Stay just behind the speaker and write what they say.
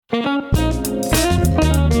Live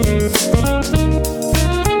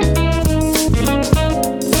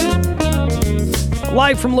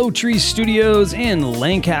from Low Tree Studios in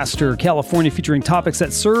Lancaster, California, featuring topics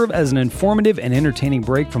that serve as an informative and entertaining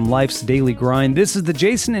break from life's daily grind. This is the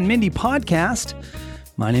Jason and Mindy podcast.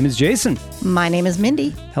 My name is Jason. My name is Mindy.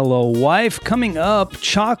 Hello, wife. Coming up,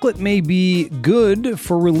 chocolate may be good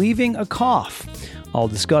for relieving a cough. I'll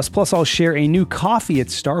discuss, plus I'll share a new coffee at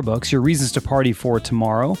Starbucks, your reasons to party for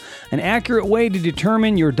tomorrow, an accurate way to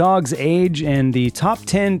determine your dog's age, and the top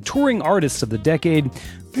 10 touring artists of the decade.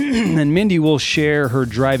 And Mindy will share her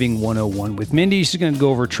driving 101 with Mindy. She's going to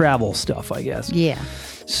go over travel stuff, I guess. Yeah.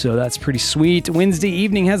 So that's pretty sweet. Wednesday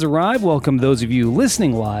evening has arrived. Welcome those of you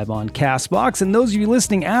listening live on CastBox and those of you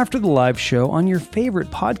listening after the live show on your favorite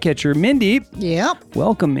podcatcher. Mindy. Yep.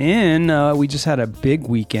 Welcome in. We just had a big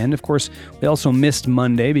weekend. Of course, we also missed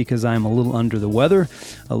Monday because I'm a little under the weather,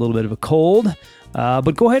 a little bit of a cold.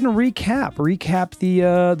 But go ahead and recap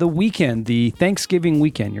the weekend, the Thanksgiving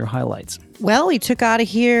weekend, your highlights. Well, we took out of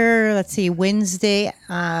here, Wednesday,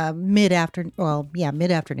 mid-afternoon,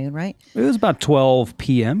 right? It was about 12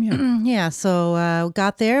 p.m., yeah. Yeah, so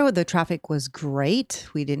got there. The traffic was great.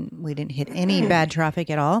 We didn't hit any bad traffic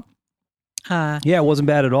at all. Yeah, it wasn't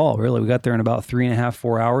bad at all, really. We got there in about 3.5,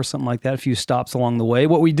 4 hours, something like that. A few stops along the way.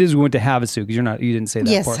 What we did is we went to Havasu, because you didn't say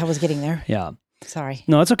that part. Yes, I was getting there. Yeah. Sorry.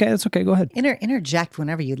 No, it's okay. That's okay. Go ahead. Interject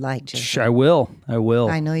whenever you'd like, Jason. Sure, I will. I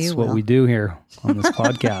know you will. That's what we do here on this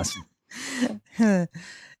podcast. I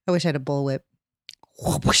wish I had a bullwhip.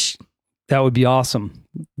 Whoosh. That would be awesome.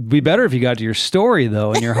 It'd be better if you got to your story,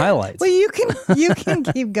 though, and your highlights. Well, you can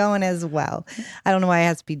keep going as well. I don't know why it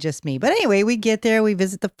has to be just me. But anyway, we get there. We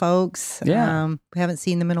visit the folks. Yeah. We haven't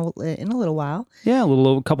seen them in a little while. Yeah,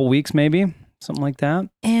 a couple weeks maybe. Something like that.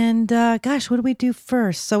 And gosh, what did we do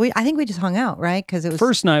first? So I think we just hung out, right? Because it was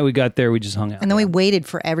first night we got there, we just hung out. And then we waited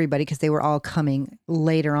for everybody because they were all coming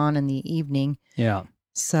later on in the evening. Yeah.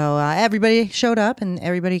 So everybody showed up and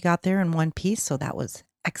everybody got there in one piece. So that was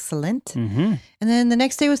excellent. Mm-hmm. And then the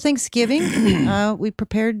next day was Thanksgiving. We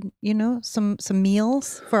prepared, some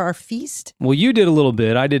meals for our feast. Well, you did a little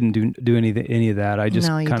bit. I didn't do any of that. I just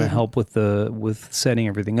No, you kind of didn't. helped with setting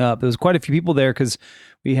everything up. There was quite a few people there because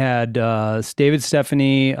we had David,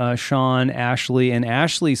 Stephanie, Sean, Ashley, and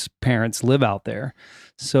Ashley's parents live out there.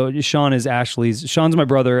 So Sean's my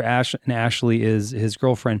brother, and Ashley is his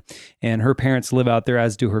girlfriend, and her parents live out there,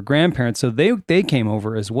 as do her grandparents. So they came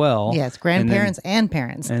over as well. Yes, grandparents and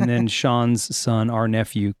parents. And then Sean's son, our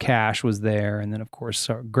nephew, Cash, was there. And then, of course,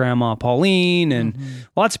 our grandma, Pauline, and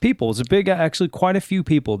lots of people. It was actually quite a few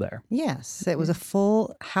people there. Yes, it was a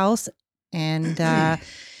full house. And,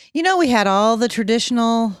 we had all the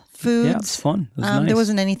traditional foods. Yeah, it was fun. It was nice. There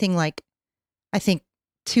wasn't anything I think,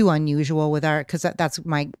 too unusual with because that's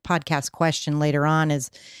my podcast question later on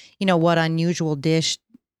is, what unusual dish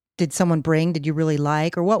did someone bring? Did you really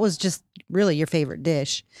like? Or what was just really your favorite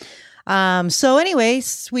dish? So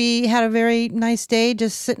anyways, we had a very nice day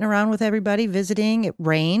just sitting around with everybody, visiting. It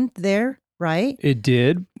rained there, right? It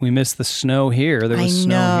did. We missed the snow here. There was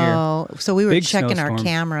snow here. So we were Big checking our snowstorm.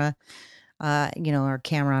 camera. Our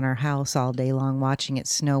camera on our house all day long, watching it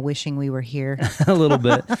snow, wishing we were here. A little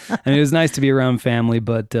bit. I mean, it was nice to be around family,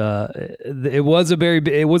 but it was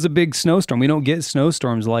a big snowstorm. We don't get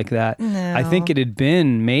snowstorms like that. No. I think it had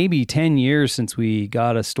been maybe 10 years since we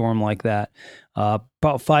got a storm like that.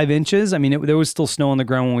 About 5 inches. I mean, there was still snow on the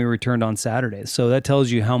ground when we returned on Saturday. So that tells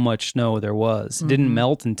you how much snow there was. It didn't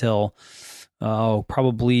melt until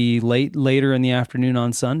probably later in the afternoon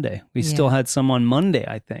on Sunday. We still had some on Monday,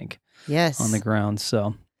 I think. Yes. On the ground.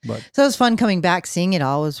 So it was fun coming back, seeing it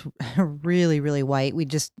all. It was really, really white. We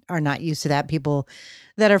just are not used to that. People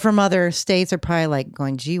that are from other states are probably like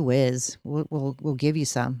going, gee whiz, we'll give you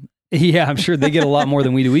some. Yeah, I'm sure they get a lot more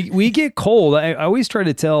than we do. We get cold. I always try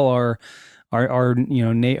to tell our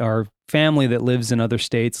family that lives in other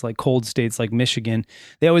states, like cold states like Michigan,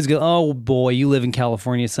 they always go, oh boy, you live in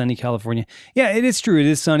California, sunny California. Yeah, it is true. It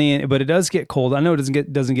is sunny, but it does get cold. I know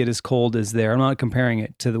it doesn't get as cold as there. I'm not comparing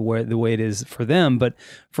it to the way it is for them, but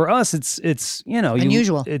for us, it's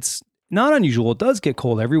unusual. It's not unusual. It does get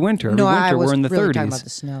cold every winter. We're in the 30s. Talking about the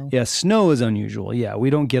snow. Yeah, snow is unusual. Yeah, we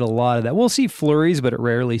don't get a lot of that. We'll see flurries, but it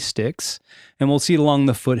rarely sticks. And we'll see it along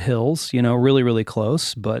the foothills, really, really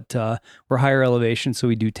close. But we're higher elevation, so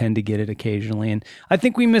we do tend to get it occasionally. And I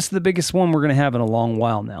think we missed the biggest one we're going to have in a long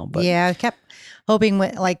while now. But yeah, I kept hoping,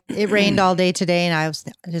 it rained all day today, and I was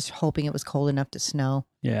just hoping it was cold enough to snow.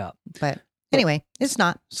 Yeah. But Anyway, it's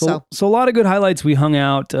not. So a lot of good highlights. We hung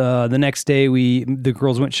out. The next day, the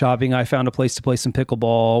girls went shopping. I found a place to play some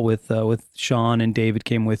pickleball with Sean, and David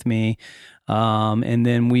came with me. And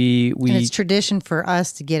then we and it's tradition for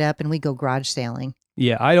us to get up and we go garage sailing.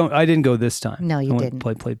 Yeah, I didn't go this time. No, you didn't.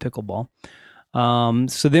 Play pickleball.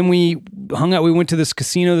 So then we hung out. We went to this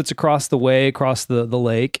casino that's across the way, across the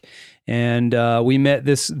lake, and we met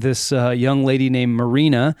this young lady named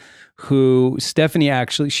Marina, who Stephanie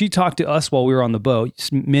she talked to us while we were on the boat,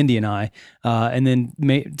 Mindy and I, and then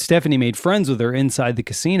Stephanie made friends with her inside the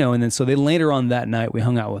casino, and then so then later on that night we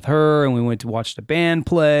hung out with her and we went to watch the band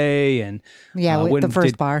play, and the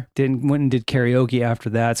first bar. Went and did karaoke after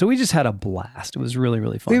that, so we just had a blast. It was really,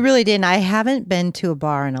 really fun. We really did. I haven't been to a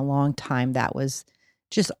bar in a long time that was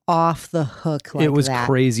just off the hook like that. It was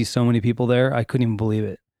crazy. So many people there. I couldn't even believe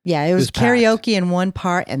it. Yeah, it was karaoke in one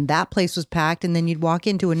part, and that place was packed. And then you'd walk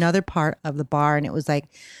into another part of the bar, and it was like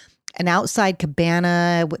an outside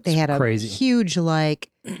cabana. They had a huge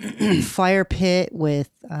fire pit with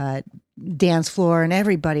dance floor, and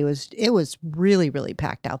it was really, really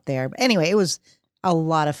packed out there. But anyway, it was a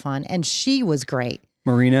lot of fun, and she was great.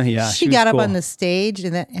 Marina, yeah, she got up on the stage,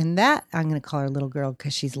 and that I'm going to call her little girl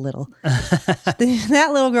because she's little. That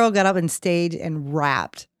little girl got up on stage and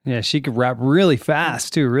rapped. Yeah, she could rap really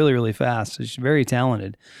fast too, really, really fast. So she's very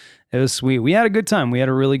talented. It was sweet. We had a good time. We had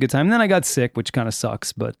a really good time. And then I got sick, which kind of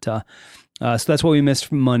sucks. But so that's what we missed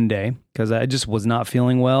from Monday because I just was not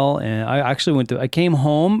feeling well. And I actually I came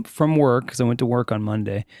home from work because I went to work on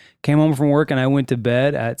Monday. Came home from work and I went to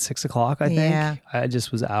bed at 6 o'clock, I think. Yeah. I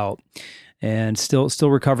just was out. And still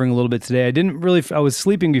recovering a little bit today. I was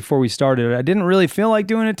sleeping before we started. I didn't really feel like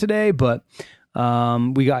doing it today, but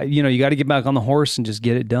we got, you got to get back on the horse and just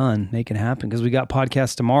get it done, make it happen. Because we got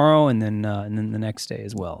podcasts tomorrow and then the next day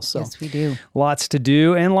as well. So yes, we do. Lots to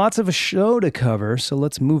do and lots of a show to cover. So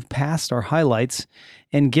let's move past our highlights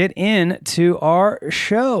and get into our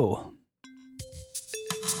show.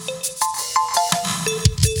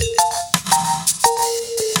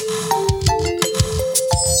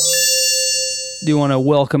 Do want to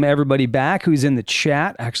welcome everybody back who's in the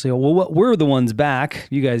chat. Actually, we're the ones back.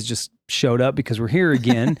 You guys just showed up because we're here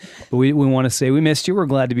again. But we want to say we missed you. We're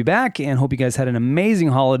glad to be back and hope you guys had an amazing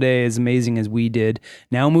holiday, as amazing as we did.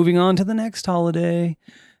 Now moving on to the next holiday.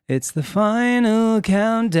 It's the final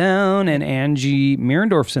countdown. And Angie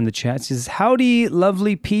Mirendorf's in the chat. She says, howdy,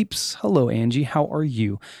 lovely peeps. Hello, Angie. How are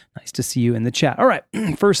you? Nice to see you in the chat. All right.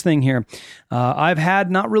 First thing here. I've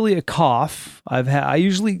had not really a cough. I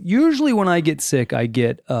usually when I get sick, I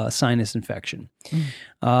get a sinus infection.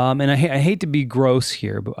 And I hate to be gross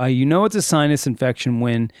here, but it's a sinus infection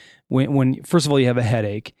when first of all, you have a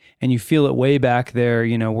headache and you feel it way back there,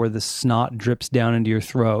 where the snot drips down into your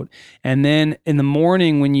throat. And then in the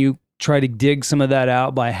morning, when you try to dig some of that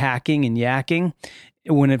out by hacking and yakking,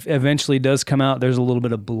 when it eventually does come out, there's a little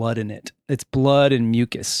bit of blood in it. It's blood and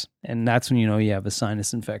mucus. And that's when you have a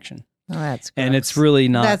sinus infection. Oh, that's gross. And it's really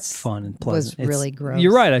not fun and pleasant. Was really gross.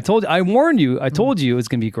 You're right. I warned you. I told you it was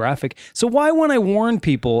going to be graphic. So why, when I warn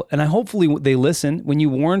people, and hopefully they listen, when you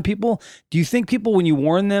warn people, do you think people, when you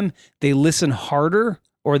warn them, they listen harder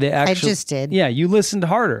or they actually... I just did. Yeah, you listened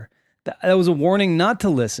harder. That was a warning not to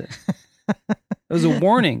listen. It was a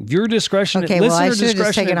warning. Viewer discretion. Okay, well, I should have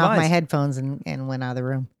just taken off my headphones and went out of the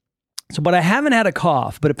room. So, but I haven't had a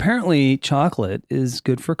cough, but apparently chocolate is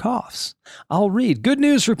good for coughs. I'll read. Good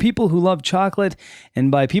news for people who love chocolate.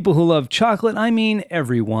 And by people who love chocolate, I mean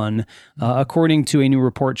everyone. According to a new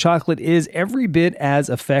report, chocolate is every bit as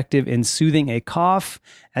effective in soothing a cough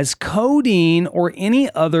as codeine or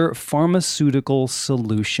any other pharmaceutical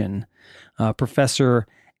solution. Professor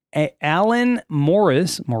Alan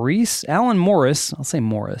Morris, I'll say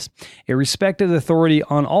Morris, a respected authority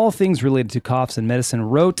on all things related to coughs and medicine,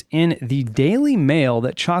 wrote in the Daily Mail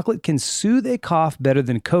that chocolate can soothe a cough better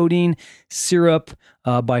than codeine syrup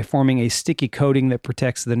by forming a sticky coating that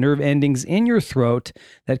protects the nerve endings in your throat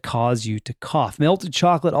that cause you to cough. Melted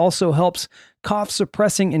chocolate also helps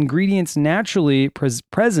cough-suppressing ingredients naturally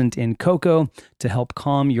present in cocoa to help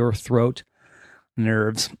calm your throat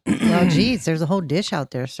nerves. Well, geez, there's a whole dish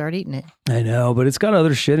out there. Start eating it. I know, but it's got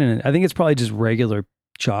other shit in it. I think it's probably just regular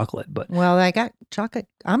chocolate. But well, I got chocolate.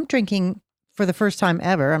 I'm drinking for the first time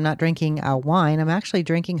ever. I'm not drinking a wine. I'm actually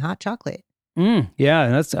drinking hot chocolate. Yeah,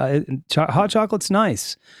 and that's hot chocolate's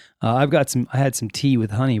nice. I had some tea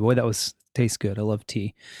with honey. Boy, tastes good. I love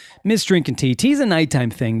tea. Miss drinking tea. Tea's a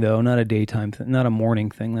nighttime thing, though, not a daytime thing, not a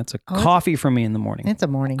morning thing. That's a coffee for me in the morning. It's a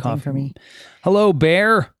morning thing for me. Hello,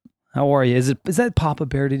 Bear. How are you? Is that Papa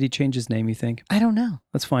Bear? Did he change his name, you think? I don't know.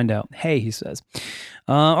 Let's find out. Hey, he says.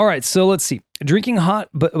 All right, so let's see. Drinking hot,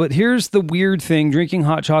 but here's the weird thing. Drinking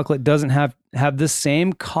hot chocolate doesn't have have the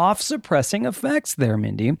same cough-suppressing effects there,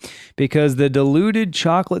 Mindy, because the diluted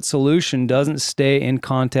chocolate solution doesn't stay in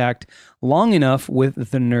contact long enough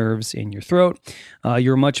with the nerves in your throat.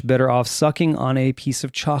 You're much better off sucking on a piece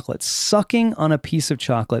of chocolate,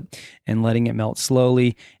 and letting it melt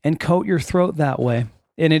slowly and coat your throat that way.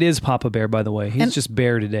 And it is Papa Bear, by the way. He's just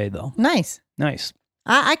Bear today, though. Nice.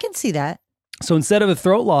 I can see that. So instead of a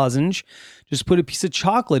throat lozenge, just put a piece of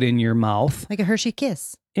chocolate in your mouth. Like a Hershey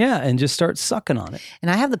Kiss. Yeah, and just start sucking on it.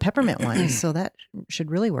 And I have the peppermint one, so that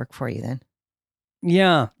should really work for you then.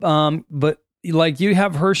 Yeah, but like you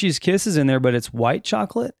have Hershey's Kisses in there, but it's white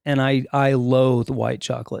chocolate, and I loathe white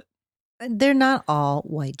chocolate. They're not all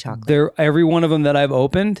white chocolate. They're every one of them that I've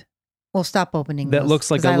opened. Well, stop opening that those,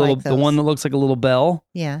 looks like a little. The one that looks like a little bell.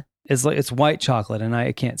 Yeah, it's white chocolate, and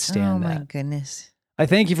I can't stand that. Oh my goodness! I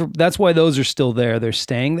thank you for. That's why those are still there. They're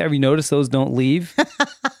staying there. Have you noticed those don't leave?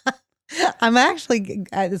 I'm actually.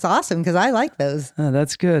 It's awesome because I like those. Oh,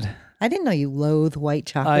 that's good. I didn't know you loathe white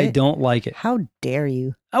chocolate. I don't like it. How dare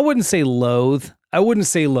you? I wouldn't say loathe.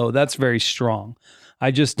 That's very strong.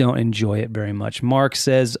 I just don't enjoy it very much. Mark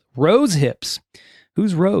says, rose hips.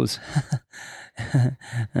 Who's Rose?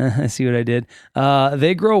 I see what I did.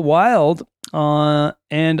 They grow wild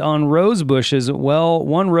and on rose bushes. Well,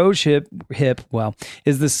 one rose hip,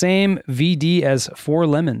 is the same VD as 4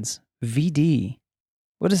 lemons. VD.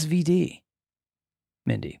 What is VD?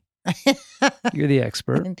 Mindy. You're the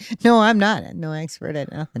expert. No, I'm not. No expert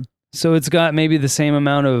at nothing. So it's got maybe the same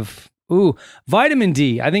amount of vitamin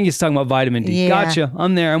D. I think he's talking about vitamin D. Yeah. Gotcha.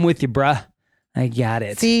 I'm there. I'm with you, bruh. I got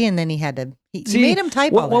it. See, and then he had to. He made him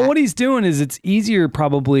type all that. Well, what he's doing is it's easier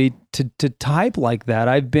probably to type like that.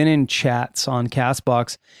 I've been in chats on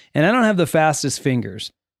Castbox, and I don't have the fastest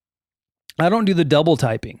fingers. I don't do the double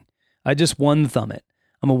typing. I just one thumb it.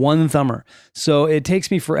 I'm a one thumber. So it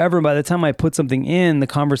takes me forever. And by the time I put something in, the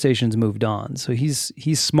conversation's moved on. So he's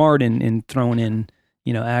smart in throwing in,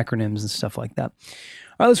 acronyms and stuff like that.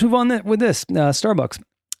 All right, let's move on with this. Starbucks.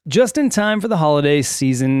 Just in time for the holiday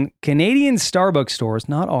season, Canadian Starbucks stores,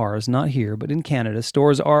 not ours, not here, but in Canada,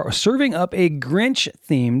 stores are serving up a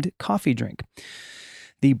Grinch-themed coffee drink.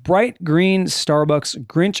 The bright green Starbucks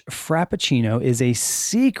Grinch Frappuccino is a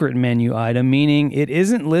secret menu item, meaning it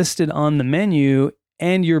isn't listed on the menu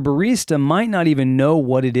and your barista might not even know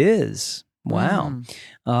what it is. Wow.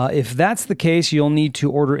 If that's the case, you'll need to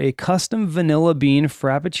order a custom vanilla bean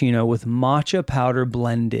Frappuccino with matcha powder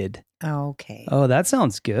blended. Okay. Oh, that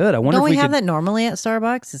sounds good. I wonder Don't if we have that normally at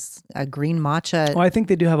Starbucks? It's a green matcha. Oh, I think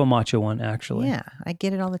they do have a matcha one, actually. Yeah, I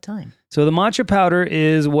get it all the time. So the matcha powder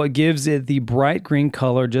is what gives it the bright green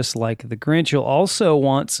color, just like the Grinch. You'll also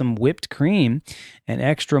want some whipped cream and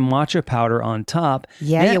extra matcha powder on top.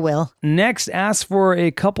 Yeah, you will. Next, ask for a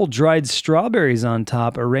couple dried strawberries on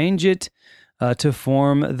top. Arrange it to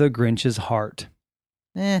form the Grinch's heart.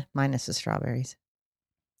 Minus the strawberries.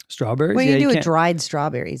 Strawberries? What do you do with dried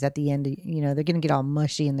strawberries at the end? They're going to get all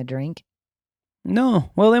mushy in the drink.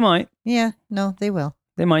 No. Well, they might. Yeah. No, they will.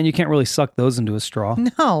 They might. You can't really suck those into a straw.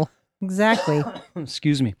 No, exactly.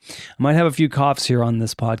 Excuse me. I might have a few coughs here on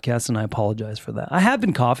this podcast, and I apologize for that. I have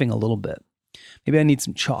been coughing a little bit. Maybe I need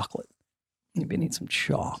some chocolate.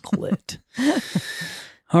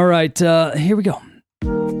 All right. Here we go.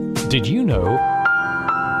 Did you know?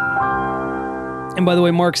 And by the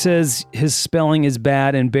way, Mark says his spelling is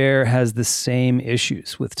bad and Bear has the same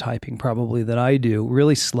issues with typing probably that I do.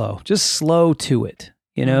 Really slow. Just slow to it.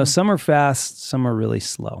 Some are fast, some are really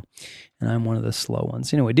slow. And I'm one of the slow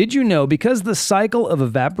ones. Anyway, did you know because the cycle of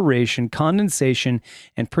evaporation, condensation,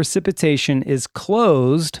 and precipitation is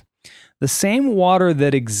closed, the same water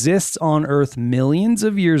that exists on Earth millions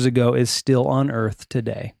of years ago is still on Earth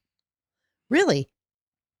today? Really?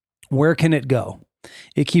 Where can it go?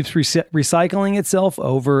 It keeps recycling itself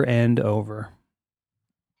over and over.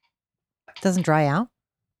 Doesn't dry out?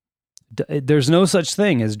 There's no such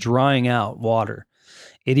thing as drying out water.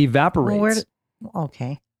 It evaporates.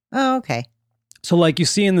 Okay. Oh, okay. So like you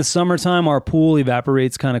see in the summertime, our pool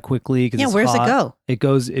evaporates kind of quickly. Yeah, where's hot. It go? It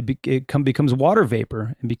goes, becomes water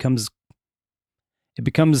vapor and becomes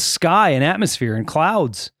sky and atmosphere and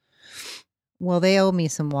clouds. Well, they owe me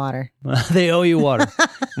some water. They owe you water.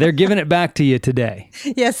 They're giving it back to you today.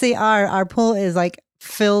 Yeah, see, our pool is like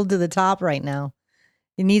filled to the top right now.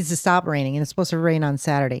 It needs to stop raining, and it's supposed to rain on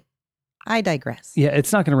Saturday. I digress. Yeah,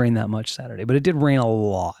 it's not going to rain that much Saturday, but it did rain a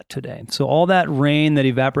lot today. So all that rain that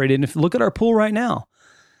evaporated, and if you look at our pool right now,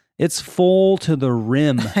 it's full to the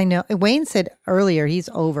rim. I know. Wayne said earlier he's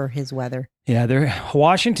over his weather. Yeah,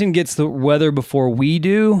 Washington gets the weather before we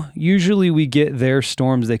do. Usually we get their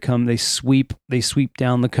storms. They sweep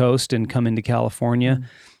down the coast and come into California.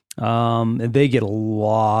 They get a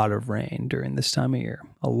lot of rain during this time of year.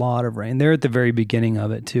 A lot of rain. They're at the very beginning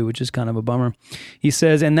of it too, which is kind of a bummer. He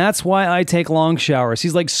says, and that's why I take long showers.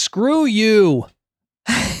 He's like, screw you.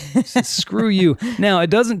 Screw you. Now, it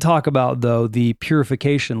doesn't talk about, though, the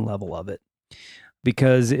purification level of it,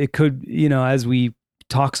 because it could, as we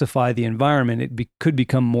toxify the environment, it could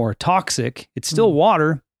become more toxic. It's still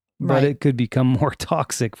water, but it could become more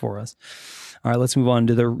toxic for us. All right, let's move on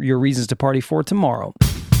to your reasons to party for tomorrow.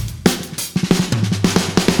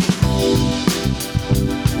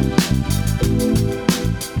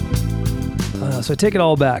 So I take it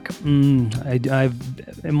all back. I've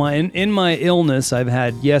in my illness, I've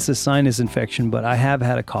had a sinus infection, but I have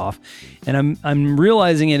had a cough, and I'm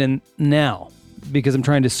realizing it now because I'm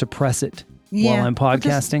trying to suppress it while I'm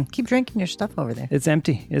podcasting. Just keep drinking your stuff over there. It's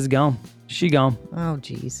empty. It's gone. She gone. Oh,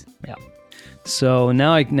 geez. Yeah. So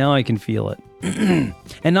now I can feel it,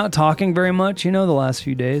 and not talking very much. The last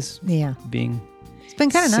few days. Yeah. It's been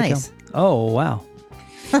kind of nice. Oh wow.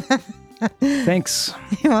 Thanks.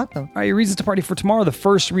 You're welcome. All right, your reasons to party for tomorrow. The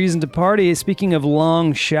first reason to party, speaking of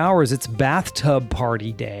long showers, it's bathtub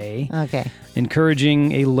party day. Okay.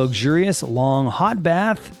 Encouraging a luxurious, long, hot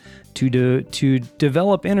bath to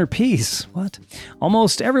develop inner peace. What?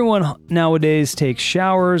 Almost everyone nowadays takes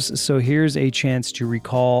showers, so here's a chance to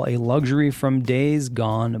recall a luxury from days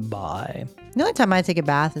gone by. The only time I take a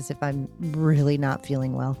bath is if I'm really not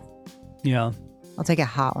feeling well. Yeah. I'll take a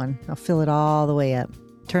hot one. I'll fill it all the way up.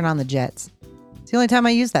 Turn on the jets. It's the only time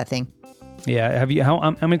I use that thing. Yeah. Have you?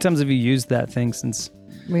 How many times have you used that thing since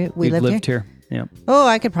we've lived here? Yeah. Oh,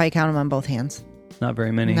 I could probably count them on both hands. Not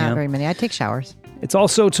very many. Not very many. I take showers. It's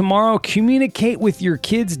also tomorrow, Communicate with Your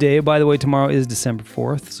Kids Day. By the way, tomorrow is December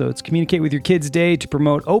 4th. So it's Communicate with Your Kids Day to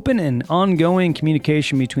promote open and ongoing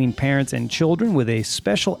communication between parents and children with a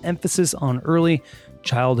special emphasis on early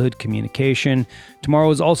childhood communication. Tomorrow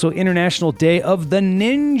is also International Day of the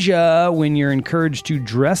Ninja, when you're encouraged to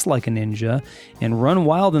dress like a ninja and run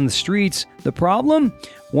wild in the streets. The problem?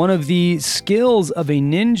 One of the skills of a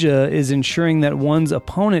ninja is ensuring that one's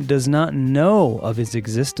opponent does not know of his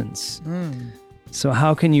existence. So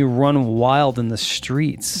how can you run wild in the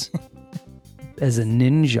streets as a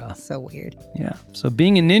ninja? So weird. Yeah. So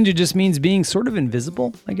being a ninja just means being sort of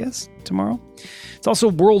invisible, I guess, tomorrow. It's also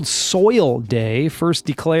World Soil Day, first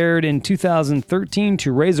declared in 2013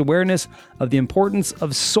 to raise awareness of the importance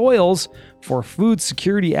of soils for food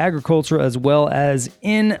security, agriculture, as well as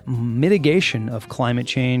in mitigation of climate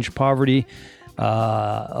change, poverty,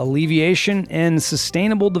 alleviation, and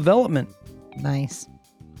sustainable development. Nice.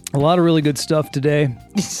 A lot of really good stuff today.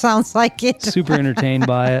 Sounds like it. Super entertained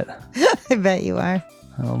by it. I bet you are.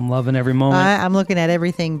 I'm loving every moment. I'm looking at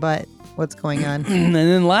everything but what's going on. And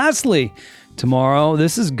then lastly, tomorrow,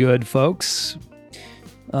 this is good, folks.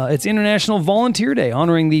 It's International Volunteer Day,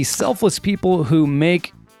 honoring the selfless people who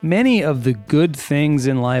make many of the good things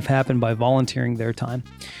in life happen by volunteering their time.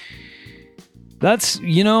 That's,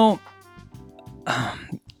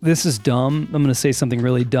 this is dumb. I'm going to say something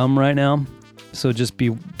really dumb right now. So just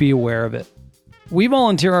be aware of it. We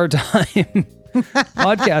volunteer our time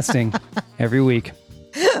podcasting every week.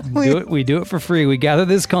 We do it for free. We gather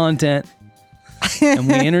this content and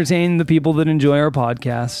we entertain the people that enjoy our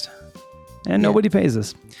podcast. And nobody pays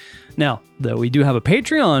us. Now, though, we do have a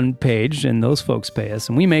Patreon page, and those folks pay us,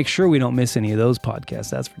 and we make sure we don't miss any of those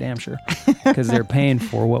podcasts. That's for damn sure, because they're paying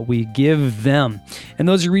for what we give them. And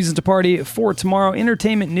those are your reasons to party for tomorrow.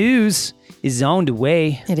 Entertainment news is on the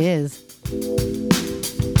way. It is.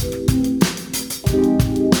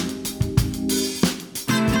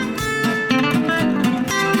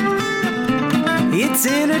 It's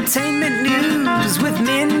entertainment news with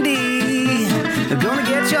Mindy. Gonna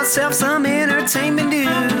get yourself some entertainment news.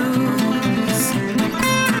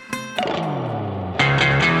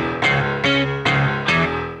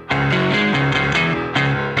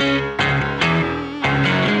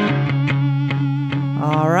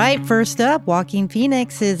 All right, first up, Joaquin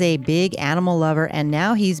Phoenix is a big animal lover, and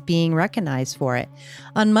now he's being recognized for it.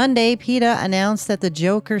 On Monday, PETA announced that the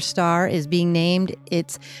Joker star is being named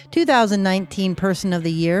its 2019 Person of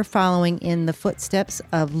the Year, following in the footsteps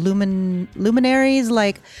of luminaries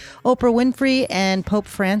like Oprah Winfrey and Pope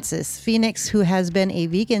Francis. Phoenix, who has been a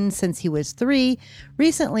vegan since he was 3,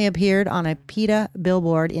 recently appeared on a PETA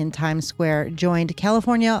billboard in Times Square, joined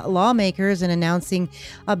California lawmakers in announcing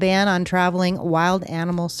a ban on traveling wild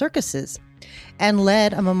animal circuses, and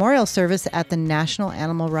led a memorial service at the National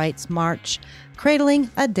Animal Rights March, cradling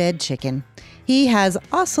a dead chicken. He has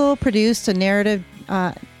also produced a narrated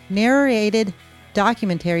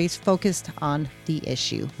documentaries focused on the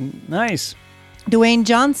issue. Nice. Dwayne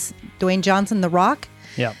Johnson, The Rock,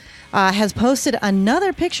 has posted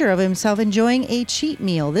another picture of himself enjoying a cheat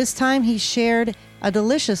meal. This time he shared a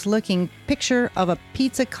delicious looking picture of a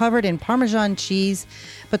pizza covered in Parmesan cheese,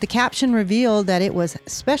 but the caption revealed that it was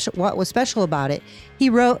special. What was special about it? He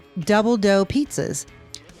wrote double dough pizzas,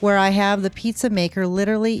 where I have the pizza maker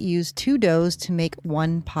literally use 2 doughs to make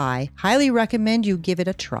 1 pie. Highly recommend you give it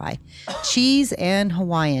a try. Cheese and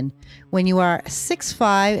Hawaiian. When you are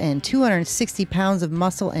 6'5" and 260 pounds of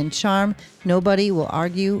muscle and charm, nobody will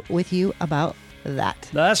argue with you about that.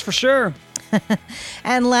 That's for sure.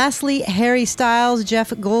 And lastly, Harry Styles, Jeff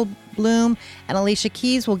Goldblum, and Alicia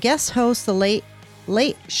Keys will guest host the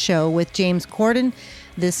Late Show with James Corden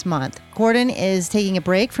this month. Corden is taking a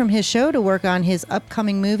break from his show to work on his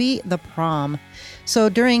upcoming movie, The Prom. So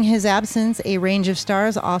during his absence, a range of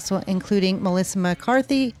stars, also including Melissa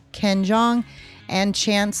McCarthy, Ken Jeong, and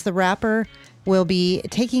Chance the Rapper, will be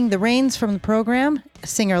taking the reins from the program.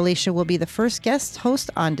 Singer Alicia will be the first guest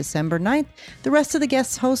host on December 9th. The rest of the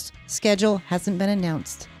guest host schedule hasn't been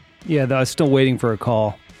announced. Yeah, I was still waiting for a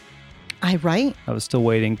call. Right? I was still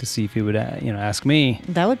waiting to see if he would, ask me.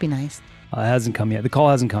 That would be nice. It hasn't come yet. The call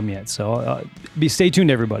hasn't come yet. So stay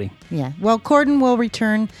tuned, everybody. Yeah. Well, Corden will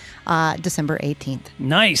return December 18th.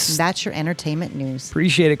 Nice. That's your entertainment news.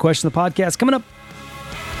 Appreciate it. Question of the podcast coming up.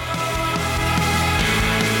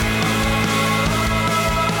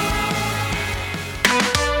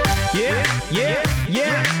 Yeah.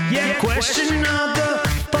 Question of the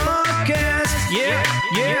podcast. Yeah.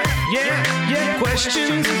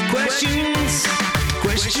 Questions.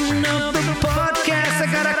 Question of the podcast. I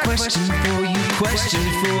got a question for you.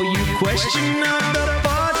 Question of the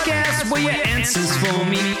podcast. Well, your answers for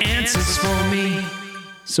me.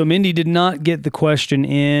 So Mindy did not get the question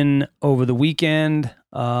in over the weekend.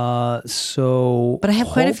 But I have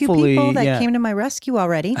quite a few people that came to my rescue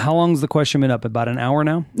already. How long's the question been up? About an hour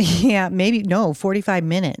now? Yeah, 45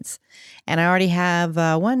 minutes. And I already have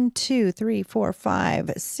 1, 2, 3, 4,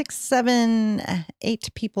 5, 6, 7, 8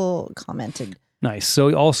 people commented. Nice.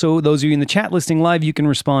 So also, those of you in the chat listening live, you can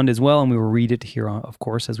respond as well, and we will read it here, of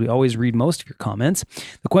course, as we always read most of your comments.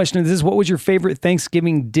 The question is, what was your favorite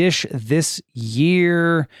Thanksgiving dish this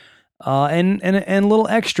year? And a little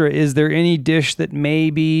extra, is there any dish that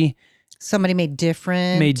maybe somebody made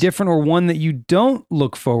different or one that you don't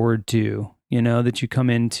look forward to, that you come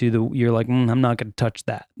into you're like, I'm not going to touch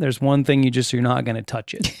that. There's one thing you're not going to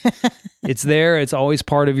touch it. It's there. It's always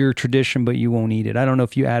part of your tradition, but you won't eat it. I don't know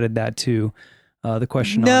if you added that to the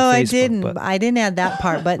question on Facebook. No, I didn't. I didn't add that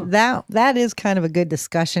part, but that is kind of a good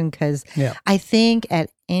discussion because I think at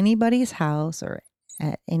anybody's house or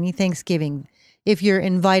at any Thanksgiving, if you're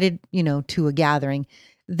invited, to a gathering,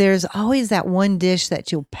 there's always that one dish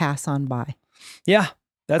that you'll pass on by. Yeah,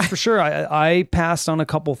 that's for sure. I passed on a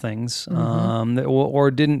couple things, or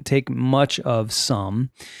didn't take much of some.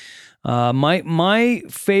 My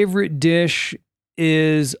favorite dish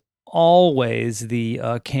is always the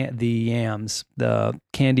yams, the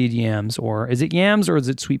candied yams, or is it yams or is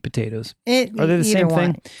it sweet potatoes? Are they the same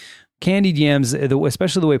thing? Candied yams,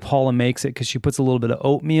 especially the way Paula makes it, because she puts a little bit of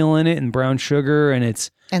oatmeal in it and brown sugar, and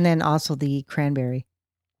then also the cranberry.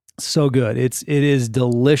 So good. It is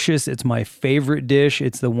delicious. It's my favorite dish.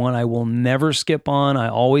 It's the one I will never skip on. I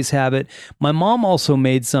always have it. My mom also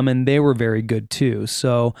made some, and they were very good too.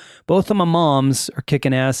 So both of my moms are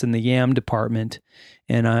kicking ass in the yam department.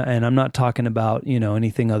 And I'm not talking about,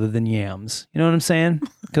 anything other than yams. You know what I'm saying?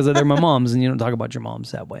 Because they're my moms, and you don't talk about your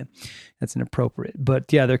moms that way. That's inappropriate.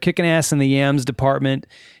 But yeah, they're kicking ass in the yams department,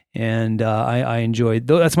 and I enjoyed.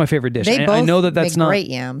 That's my favorite dish. I know that's not great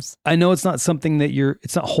yams. I know it's not something that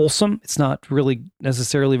it's not wholesome. It's not really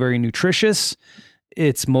necessarily very nutritious.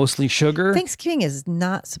 It's mostly sugar. Thanksgiving is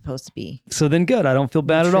not supposed to be. So then good. I don't feel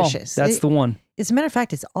bad at all. That's the one. As a matter of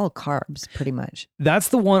fact, it's all carbs pretty much. That's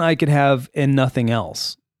the one I could have and nothing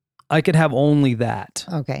else. I could have only that.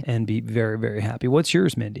 Okay. And be very, very happy. What's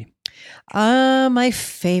yours, Mindy? My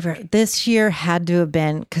favorite this year had to have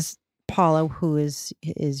been, because Paula, who is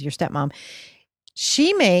your stepmom,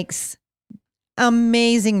 she makes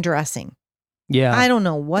amazing dressing. Yeah. I don't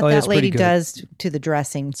know what that lady does to the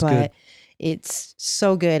dressing, but good. It's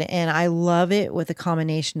so good. And I love it with a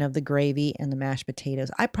combination of the gravy and the mashed potatoes.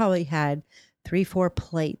 I probably had 3-4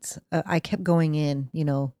 plates. I kept going in,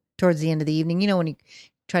 towards the end of the evening, when you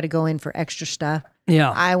try to go in for extra stuff. Yeah.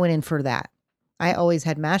 I went in for that. I always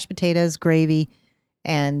had mashed potatoes, gravy,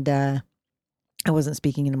 and I wasn't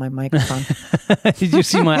speaking into my microphone. Did you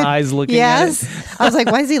see my eyes looking at it? Yes. I was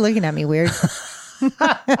like, why is he looking at me weird?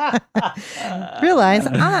 Realize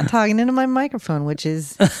I'm not talking into my microphone, which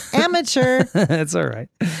is amateur. That's all right.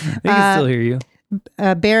 They can still hear you.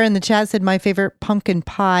 Bear in the chat said my favorite pumpkin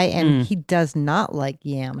pie, and he does not like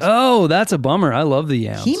yams. Oh, that's a bummer. I love the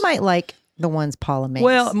yams. He might like the ones Paula makes.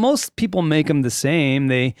 Well, most people make them the same.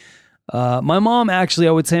 My mom, actually,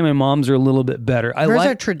 I would say my mom's are a little bit better. Hers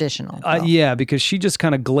are traditional. Yeah, because she just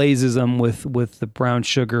kind of glazes them with the brown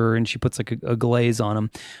sugar, and she puts like a glaze on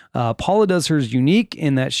them. Paula does hers unique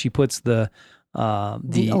in that she puts the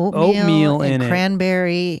oatmeal in and it,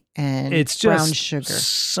 cranberry and it's just brown sugar.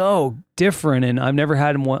 So different, and I've never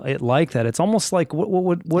had it like that. It's almost like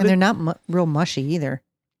what? And they're not real mushy either.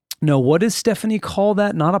 No, what does Stephanie call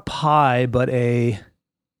that? Not a pie, but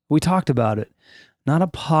we talked about it. Not a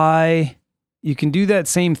pie. You can do that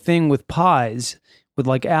same thing with pies, with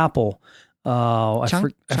like apple. I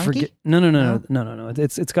forget. No.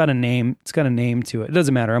 It's got a name. It's got a name to it. It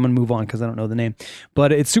doesn't matter. I'm gonna move on because I don't know the name.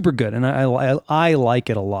 But it's super good, and I like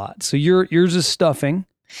it a lot. So yours is stuffing.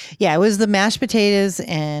 Yeah, it was the mashed potatoes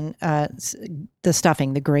and the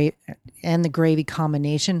stuffing, the gravy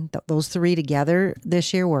combination. Those three together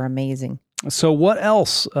this year were amazing. So what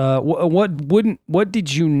else? What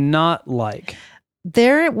did you not like?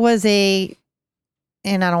 There was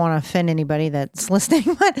and I don't want to offend anybody that's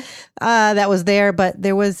listening, but that was there. But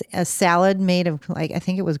there was a salad made of I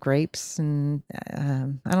think it was grapes, and I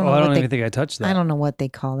don't know. I don't even think I touched that. I don't know what they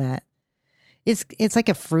call that. It's like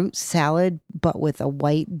a fruit salad, but with a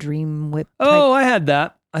white Dream Whip. Oh, I had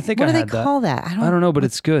that. I think I had that. What do they call that? I don't know, but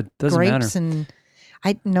it's good. Doesn't grapes matter. And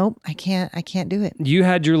I can't do it. You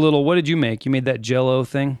had your little. What did you make? You made that Jell-O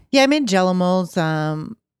thing. Yeah, I made Jell-O molds.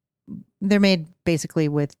 They're made basically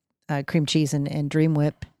with cream cheese and Dream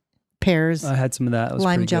Whip pears. I had some of that. It was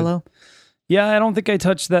lime pretty Jell-O. Good. Yeah, I don't think I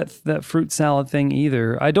touched that fruit salad thing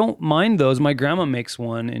either. I don't mind those. My grandma makes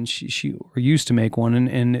one, and she used to make one,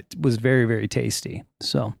 and it was very, very tasty.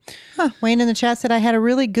 So, Wayne in the chat said I had a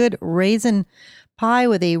really good raisin pie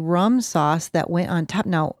with a rum sauce that went on top.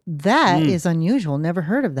 Now that is unusual. Never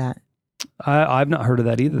heard of that. I've not heard of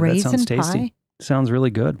that either. Raisin that sounds tasty. pie? Sounds really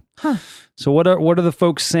good. Huh. So what are the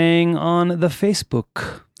folks saying on the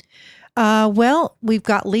Facebook? Well, we've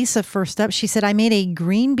got Lisa first up. She said, I made a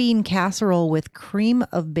green bean casserole with cream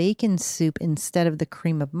of bacon soup instead of the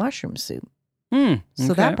cream of mushroom soup.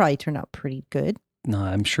 So that probably turned out pretty good. No,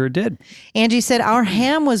 I'm sure it did. Angie said, our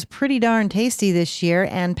ham was pretty darn tasty this year,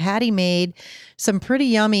 and Patty made some pretty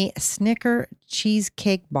yummy Snicker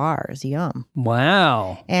cheesecake bars. Yum.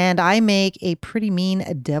 Wow. And I make a pretty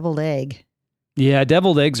mean deviled egg. Yeah,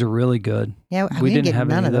 deviled eggs are really good. Yeah, we didn't get have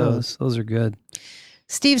none any of those. Those are good.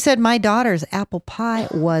 Steve said, my daughter's apple pie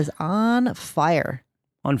was on fire.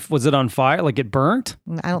 Was it on fire? Like it burnt?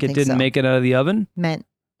 I don't think so. It didn't make it out of the oven?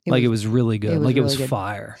 It was really good. It was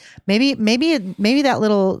fire. Maybe that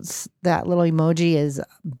little emoji is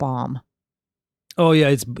bomb. Oh yeah,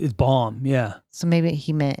 it's bomb. Yeah. So maybe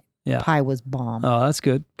he meant pie was bomb. Oh, that's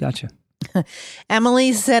good. Gotcha.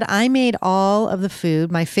 Emily said, I made all of the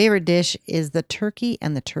food. My favorite dish is the turkey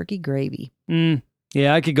and the turkey gravy.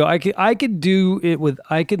 Yeah, I could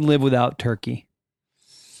live without turkey.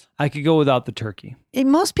 I could go without the turkey.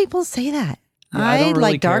 Most people say that. Yeah, I don't really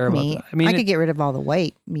like dark care about meat. that. I mean, I could get rid of all the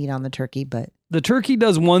white meat on the turkey, but the turkey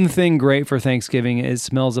does one thing great for Thanksgiving. It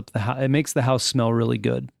smells up the house. It makes the house smell really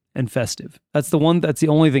good and festive. That's the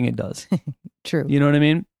only thing it does. True. You know what I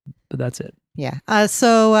mean? But that's it. Yeah.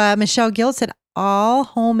 So Michelle Gill said all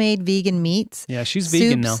homemade vegan meats. Yeah, she's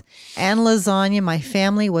vegan now. And lasagna. My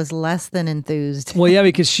family was less than enthused. Well, yeah,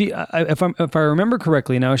 because if I remember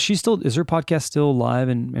correctly, now is her podcast still live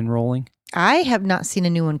and rolling? I have not seen a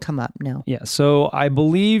new one come up. No. Yeah. So I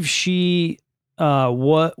believe she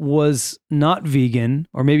was not vegan,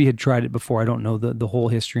 or maybe had tried it before. I don't know the whole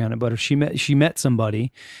history on it, but she met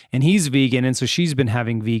somebody and he's vegan, and so she's been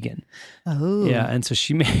having vegan. Oh. Yeah, and so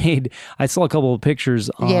she made. I saw a couple of pictures.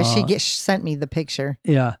 Yeah, she sent me the picture.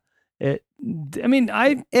 Yeah. It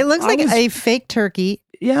looks like a fake turkey.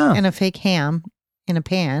 Yeah. And a fake ham in a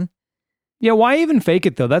pan. Yeah, why even fake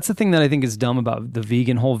it though? That's the thing that I think is dumb about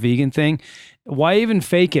the whole vegan thing. Why even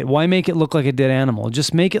fake it? Why make it look like a dead animal?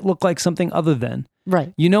 Just make it look like something other than.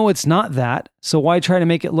 Right. You know it's not that, so why try to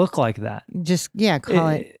make it look like that? Just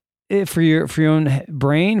call it for your own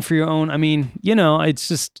brain, for your own. I mean, it's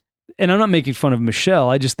just. And I'm not making fun of Michelle.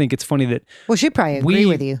 I just think it's funny that. Well, she'd probably agree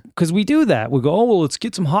with you, because we do that. We go, oh well, let's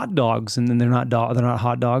get some hot dogs, and then they're not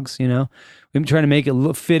hot dogs. We've been trying to make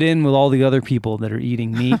it fit in with all the other people that are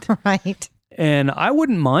eating meat. Right. And I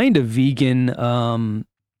wouldn't mind a vegan,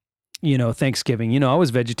 Thanksgiving. I was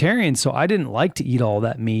vegetarian, so I didn't like to eat all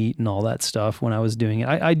that meat and all that stuff when I was doing it.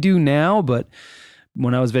 I do now, but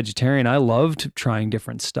when I was vegetarian, I loved trying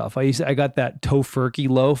different stuff. I got that tofurkey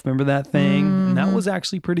loaf. Remember that thing? Mm-hmm. And that was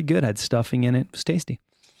actually pretty good. Had stuffing in it. It was tasty.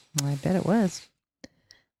 I bet it was.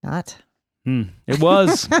 Not. It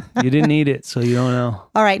was. You didn't eat it, so you don't know.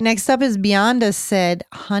 All right. Next up is Beyonda said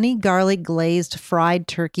honey garlic glazed fried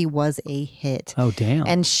turkey was a hit. Oh, damn.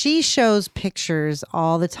 And she shows pictures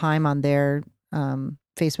all the time on their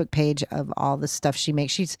Facebook page of all the stuff she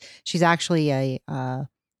makes. She's actually a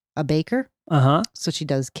baker. Uh-huh. So she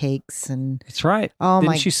does cakes and That's right. Oh,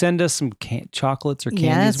 Didn't she send us some chocolates or candies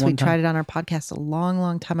yes, one we time? tried it on our podcast a long,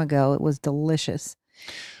 long time ago. It was delicious.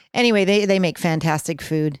 Anyway, they make fantastic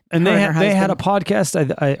food. And Her they her had a husband.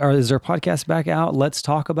 podcast. Or is their podcast back out? Let's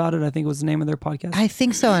Talk About It, I think was the name of their podcast. I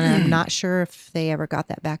think so, and I'm not sure if they ever got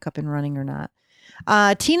that back up and running or not.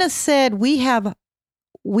 Tina said we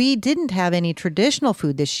didn't have any traditional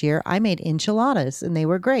food this year. I made enchiladas, and they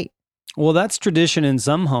were great. Well, that's tradition in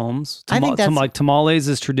some homes. I think that's like tamales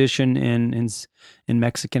is tradition in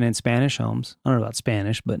Mexican and Spanish homes. I don't know about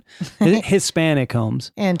Spanish, but Hispanic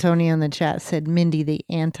homes. Antonio in the chat said Mindy the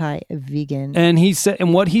anti-vegan. And he said,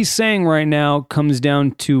 and what he's saying right now comes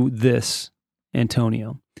down to this,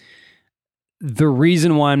 Antonio. The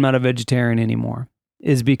reason why I'm not a vegetarian anymore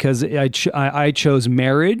is because I chose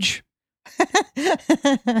marriage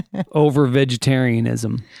over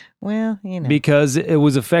vegetarianism. Well, you know. Because it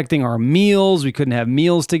was affecting our meals. We couldn't have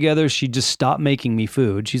meals together. She just stopped making me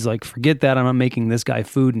food. She's like, forget that. I'm not making this guy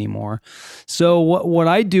food anymore. So what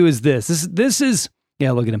I do is this is,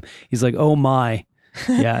 yeah, look at him. He's like, oh my.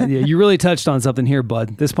 Yeah, you really touched on something here,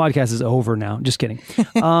 bud. This podcast is over now. Just kidding.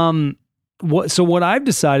 What I've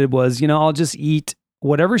decided was, I'll just eat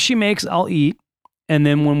whatever she makes, I'll eat. And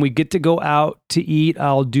then when we get to go out to eat,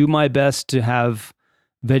 I'll do my best to have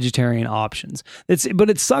vegetarian options. But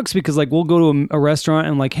it sucks because like we'll go to a restaurant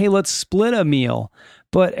and like, hey, let's split a meal.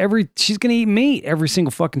 But she's gonna eat meat every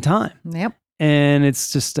single fucking time. Yep. And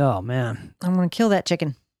it's just, oh man, I'm gonna kill that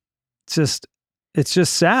chicken. It's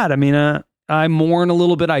just sad. I mean, I mourn a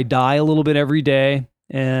little bit. I die a little bit every day.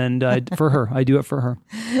 And for her, I do it for her.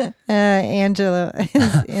 Angela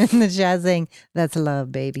is in the chat saying, that's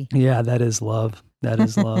love, baby. Yeah, that is love. That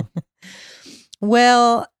is love.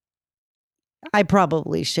 Well, I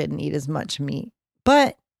probably shouldn't eat as much meat,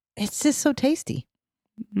 but it's just so tasty.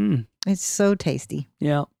 It's so tasty.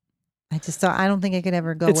 Yeah. I don't think I could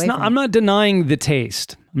ever go away from it. I'm not denying the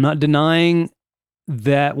taste. I'm not denying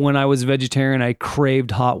that when I was a vegetarian, I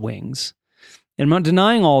craved hot wings. And I'm not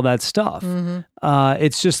denying all that stuff. Mm-hmm.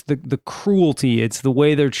 It's just the cruelty. It's the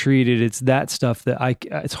way they're treated. It's that stuff that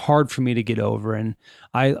it's hard for me to get over. And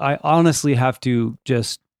I honestly have to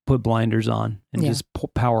just put blinders on and just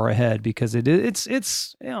power ahead because it's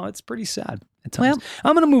pretty sad at times. Well,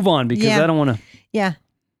 I'm going to move on because I don't want to. Yeah.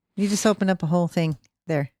 You just opened up a whole thing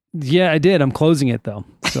there. Yeah, I did. I'm closing it though.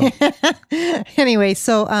 So. Anyway,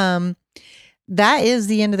 so that is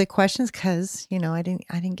the end of the questions because I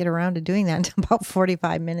didn't get around to doing that until about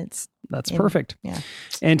 45 minutes. That's perfect. Yeah.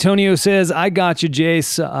 Antonio says, "I got you,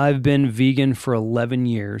 Jace. I've been vegan for 11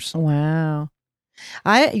 years." Wow.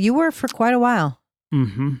 You were for quite a while.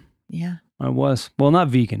 Mm-hmm. Yeah. I was. Well, not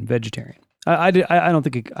vegan, vegetarian. I don't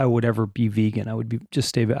think I would ever be vegan. I would be just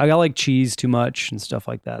stay vegan. I like cheese too much and stuff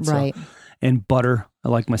like that. Right. So, and butter. I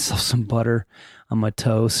like myself some butter on my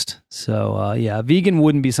toast. So, vegan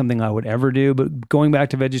wouldn't be something I would ever do, but going back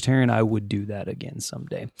to vegetarian, I would do that again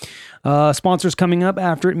someday. Sponsors coming up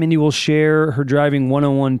after it. Mindy will share her driving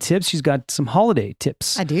 101 tips. She's got some holiday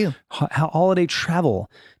tips. I do. Holiday travel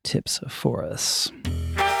tips for us.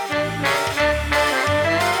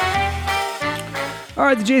 All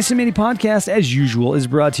right, the Jason Mindy podcast, as usual, is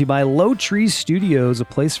brought to you by Low Tree Studios, a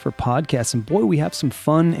place for podcasts. And boy, we have some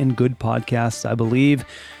fun and good podcasts, I believe.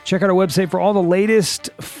 Check out our website for all the latest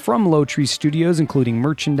from Low Tree Studios, including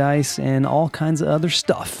merchandise and all kinds of other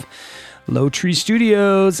stuff.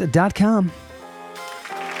 lowtreestudios.com.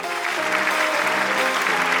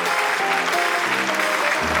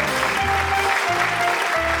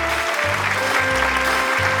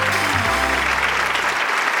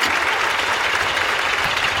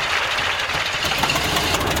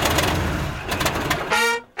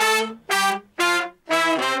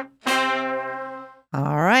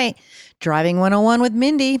 Driving 101 with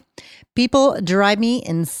Mindy. People drive me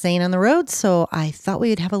insane on the road, so I thought we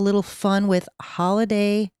would have a little fun with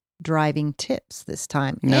holiday driving tips this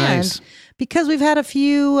time. Nice. And because we've had a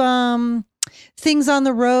few things on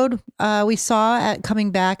the road, we saw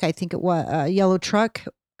coming back, I think it was a yellow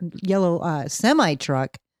semi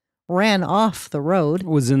truck ran off the road. It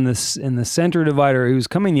was in the center divider. He was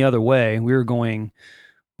coming the other way. We were going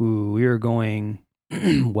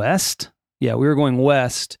west. Yeah, we were going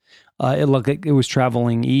west. It looked like it was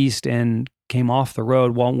traveling east and came off the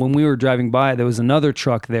road. Well, when we were driving by, there was another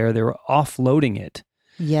truck there. They were offloading it.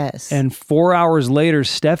 Yes. And 4 hours later,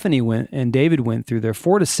 Stephanie went and David went through there.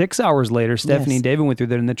 4 to 6 hours later, Stephanie Yes. and David went through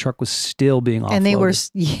there, and the truck was still being offloaded.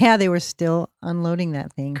 And they were still unloading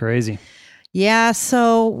that thing. Crazy. Yeah,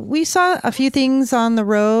 so we saw a few things on the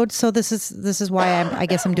road. So this is why I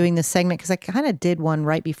guess I'm doing this segment, because I kind of did one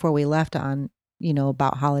right before we left on,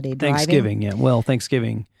 about holiday driving. Thanksgiving, yeah. Well,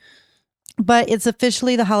 Thanksgiving. But it's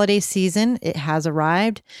officially the holiday season. It has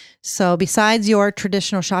arrived. So besides your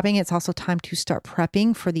traditional shopping, it's also time to start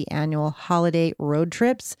prepping for the annual holiday road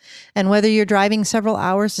trips. And whether you're driving several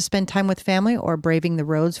hours to spend time with family or braving the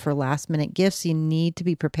roads for last minute gifts, you need to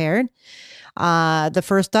be prepared. The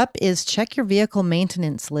first up is check your vehicle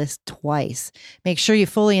maintenance list twice. Make sure you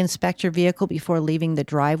fully inspect your vehicle before leaving the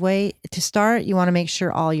driveway. To start, you want to make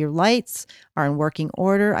sure all your lights are in working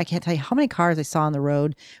order. I can't tell you how many cars I saw on the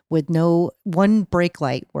road with no one brake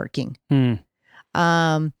light working.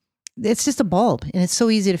 It's just a bulb, and it's so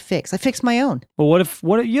easy to fix. I fixed my own. Well, what if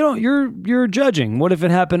you're judging? What if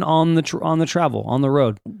it happened on the travel on the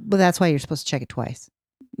road? Well, that's why you're supposed to check it twice.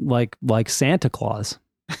 Like Santa Claus.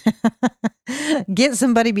 Get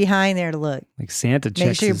somebody behind there to look. Like Santa checks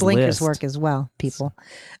Make sure your his blinkers list. work as well, people.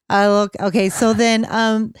 Okay, so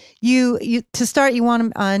then you to start, you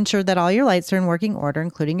want to ensure that all your lights are in working order,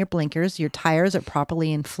 including your blinkers. Your tires are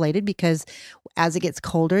properly inflated, because as it gets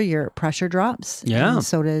colder, your pressure drops. Yeah. And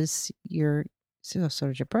so does your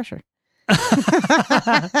pressure.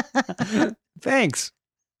 Thanks.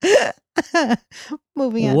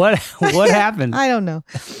 Moving on. What happened? I don't know.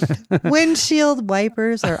 Windshield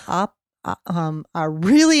wipers are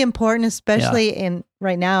really important, especially in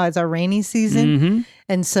right now as our rainy season. Mm-hmm.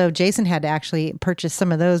 And so Jason had to actually purchase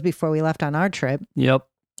some of those before we left on our trip. Yep.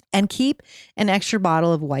 And keep an extra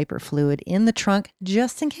bottle of wiper fluid in the trunk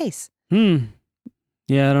just in case. Yeah,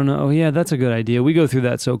 I don't know. Oh, yeah, that's a good idea. We go through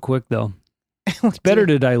that so quick, though. It's better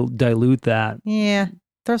to dilute that. Yeah.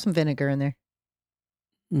 Throw some vinegar in there.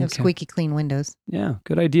 Have squeaky clean windows. Yeah,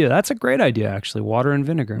 good idea. That's a great idea, actually. Water and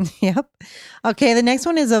vinegar. Yep. Okay, the next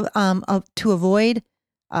one is to avoid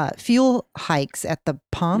fuel hikes at the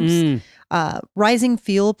pumps. Rising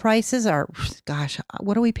fuel prices are, gosh,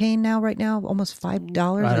 what are we paying now? Right now, almost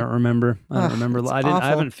 $5. I don't remember. I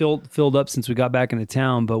haven't filled up since we got back into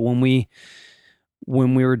town. But when we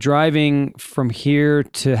were driving from here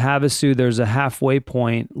to Havasu, there's a halfway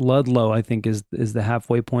point. Ludlow, I think, is the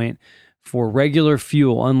halfway point. For regular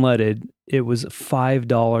fuel, unleaded, it was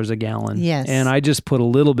 $5 a gallon. Yes. And I just put a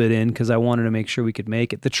little bit in because I wanted to make sure we could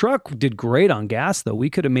make it. The truck did great on gas, though.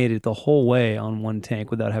 We could have made it the whole way on one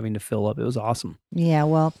tank without having to fill up. It was awesome. Yeah,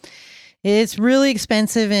 well, it's really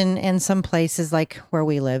expensive in some places like where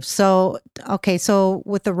we live. So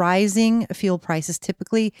with the rising fuel prices,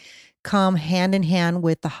 typically come hand in hand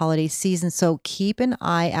with the holiday season. So keep an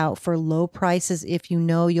eye out for low prices if you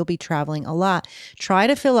know you'll be traveling a lot. Try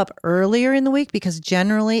to fill up earlier in the week, because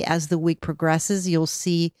generally as the week progresses, you'll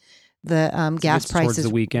see the gas prices towards the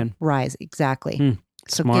weekend rise. Exactly.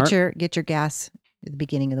 So smart. get your gas at the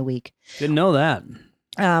beginning of the week. Didn't know that.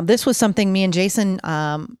 This was something me and Jason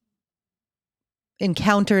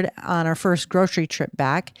encountered on our first grocery trip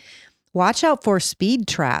back. Watch out for speed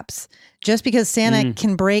traps. Just because Santa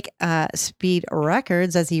can break speed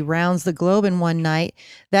records as he rounds the globe in one night,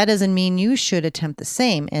 that doesn't mean you should attempt the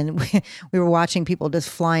same. And we were watching people just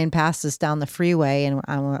flying past us down the freeway, and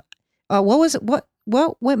I went,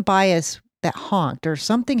 what went by us that honked, or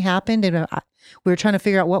something happened, and we were trying to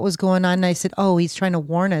figure out what was going on. And I said, "Oh, he's trying to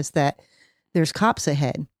warn us that there's cops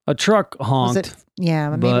ahead." A truck honked.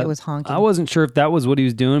 Maybe it was honking. I wasn't sure if that was what he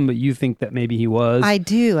was doing, but you think that maybe he was. I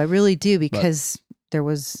do. I really do, because there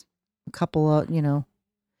was a couple of,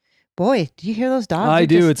 boy, do you hear those dogs? I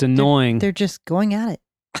do. It's annoying. They're just going at it.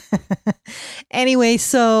 Anyway,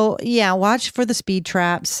 so yeah, watch for the speed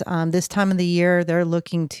traps. This time of the year, they're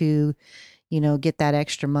looking to, get that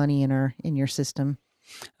extra money in your system.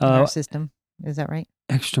 Our system. Is that right?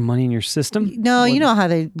 Extra money in your system? No, you know how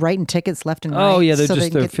they writing tickets left and right. Oh yeah,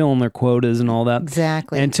 they're filling their quotas and all that.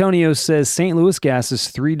 Exactly. Antonio says St. Louis gas is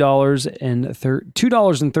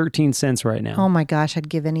 $2.13 right now. Oh my gosh, I'd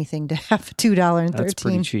give anything to have $2.13. That's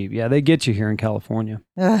pretty cheap. Yeah, they get you here in California.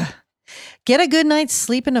 Ugh. Get a good night's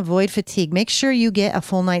sleep and avoid fatigue. Make sure you get a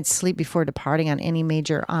full night's sleep before departing on any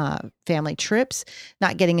major family trips.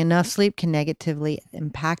 Not getting enough sleep can negatively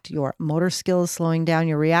impact your motor skills, slowing down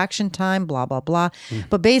your reaction time, blah, blah, blah.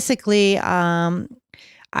 But basically, I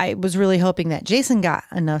was really hoping that Jason got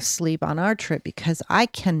enough sleep on our trip, because I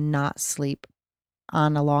cannot sleep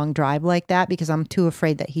on a long drive like that, because I'm too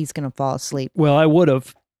afraid that he's going to fall asleep. Well, I would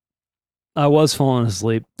have. I was falling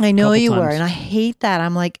asleep. I know you were, and I hate that.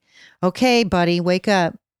 I'm like, okay, buddy, wake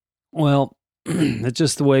up. Well, That's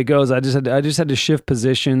just the way it goes. I just had to shift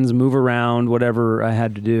positions, move around, whatever I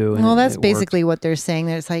had to do. And Well, that's it basically worked. what they're saying.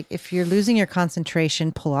 That it's like, if you're losing your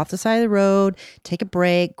concentration, pull off the side of the road, take a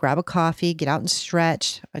break, grab a coffee, get out and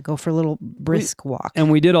stretch. I go for a little brisk walk.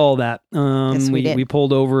 And we did all that. Yes, we did. We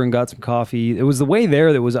pulled over and got some coffee. It was the way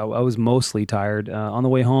there that I was mostly tired. On the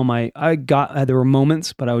way home, there were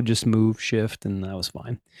moments, but I would just move, shift, and that was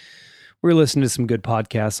fine. We were listening to some good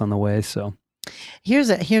podcasts on the way, so. Here's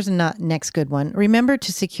a next good one. Remember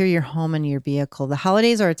to secure your home and your vehicle. The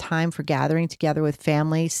holidays are a time for gathering together with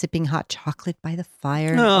family, sipping hot chocolate by the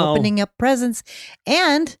fire, and opening up presents,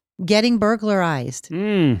 and getting burglarized.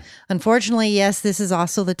 Unfortunately, yes, this is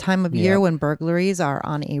also the time of year when burglaries are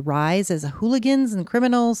on a rise as hooligans and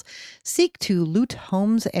criminals seek to loot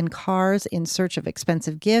homes and cars in search of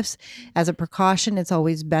expensive gifts. As a precaution, it's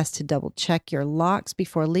always best to double check your locks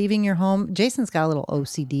before leaving your home. Jason's got a little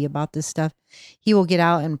OCD about this stuff. He will get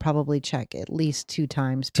out and probably check at least 2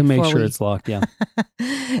 times to make sure it's locked. Yeah.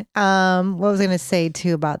 What was I going to say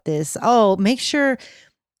too about this? Oh, make sure,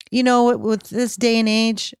 with this day and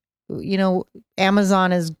age,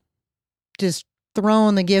 Amazon is just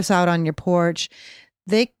throwing the gifts out on your porch.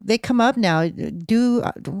 They come up now.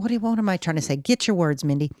 What am I trying to say? Get your words,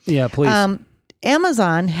 Mindy. Yeah, please.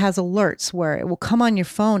 Amazon has alerts where it will come on your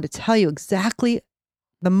phone to tell you exactly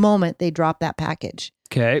the moment they drop that package.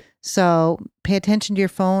 Okay. So pay attention to your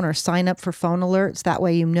phone or sign up for phone alerts. That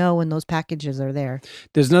way you know when those packages are there.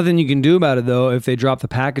 There's nothing you can do about it, though, if they drop the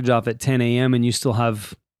package off at 10 a.m. and you still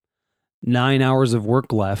have 9 hours of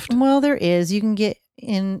work left. Well, there is. You can get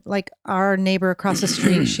in, like our neighbor across the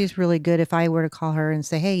street. She's really good. If I were to call her and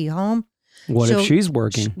say, hey, you home? What if she's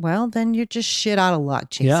working? Well, then you're just shit out of luck,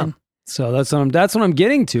 Jason. Yeah. So that's what I'm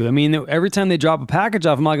getting to. I mean, every time they drop a package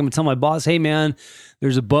off, I'm like, I'm going to tell my boss, hey, man,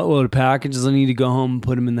 there's a buttload of packages. I need to go home and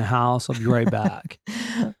put them in the house. I'll be right back.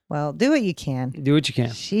 Well, do what you can. Do what you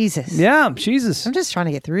can. Jesus. Yeah, Jesus. I'm just trying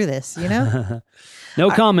to get through this, No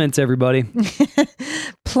comments, everybody.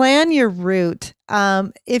 Plan your route.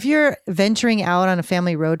 If you're venturing out on a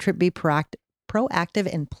family road trip, be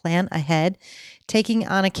proactive and plan ahead, taking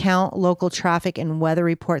on account local traffic and weather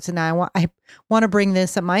reports. And I want to bring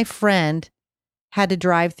this up. My friend had to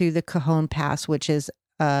drive through the Cajon Pass, which is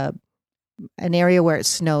an area where it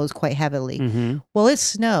snows quite heavily. Mm-hmm. Well, it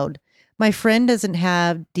snowed. My friend doesn't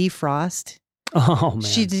have defrost. Oh, man.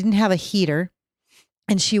 She didn't have a heater.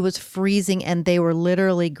 And she was freezing, and they were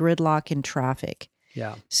literally gridlock in traffic.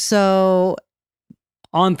 Yeah. So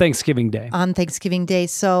on Thanksgiving Day.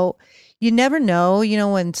 So you never know,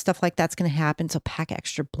 when stuff like that's going to happen. So pack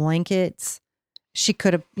extra blankets. She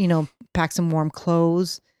could have, packed some warm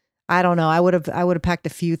clothes. I don't know. I would have packed a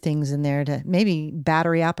few things in there to maybe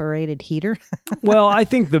battery operated heater. Well, I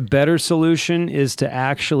think the better solution is to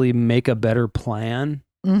actually make a better plan.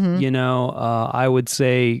 Mm-hmm. I would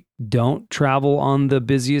say don't travel on the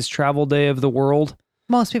busiest travel day of the world.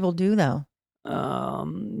 Most people do, though.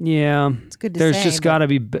 Yeah. It's good to There's say. There's just got to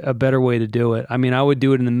be a better way to do it. I mean, I would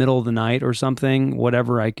do it in the middle of the night or something,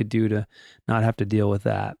 whatever I could do to not have to deal with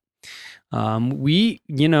that. We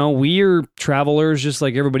are travelers just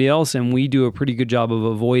like everybody else, and we do a pretty good job of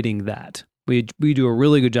avoiding that. We do a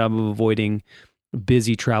really good job of avoiding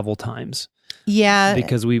busy travel times. Yeah.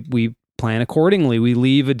 Because we plan accordingly. We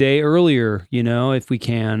leave a day earlier, if we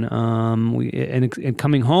can. And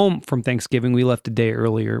coming home from Thanksgiving, we left a day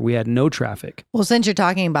earlier. We had no traffic. Well, since you're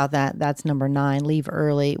talking about that, that's number 9. Leave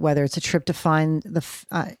early. Whether it's a trip to find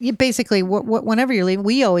basically whenever you're leaving,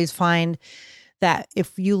 we always find that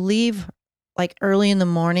if you leave like early in the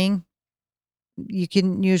morning, you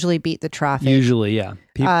can usually beat the traffic. Usually, yeah.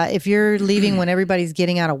 If you're leaving when everybody's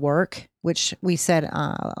getting out of work, which we said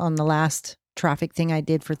on the last traffic thing I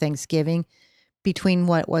did for Thanksgiving, between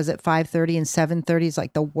what was it 5:30 and 7:30 is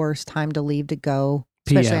like the worst time to leave to go,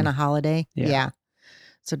 especially on a holiday. Yeah.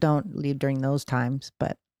 So don't leave during those times.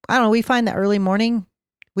 But I don't know. We find that early morning,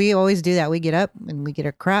 we always do that. We get up and we get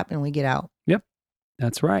our crap and we get out. Yep.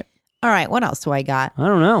 That's right. All right. What else do I got? I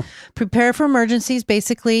don't know. Prepare for emergencies.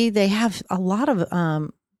 Basically, they have a lot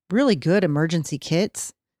of really good emergency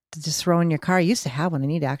kits to just throw in your car. I used to have one. I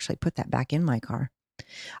need to actually put that back in my car.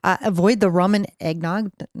 Avoid the rum and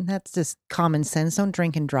eggnog. That's just common sense. Don't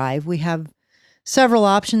drink and drive. We have several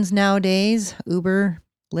options nowadays. Uber,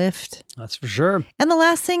 Lyft. That's for sure. And the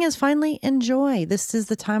last thing is finally enjoy. This is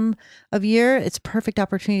the time of year. It's a perfect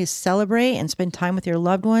opportunity to celebrate and spend time with your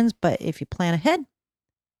loved ones. But if you plan ahead,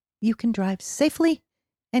 you can drive safely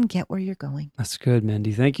and get where you're going. That's good,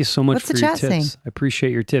 Mindy. Thank you so much What's for the your chat tips. saying? I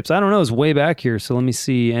appreciate your tips. I don't know. It's way back here. So let me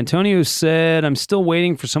see. Antonio said, I'm still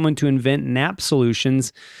waiting for someone to invent nap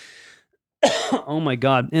solutions. Oh my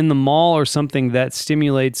God. In the mall or something that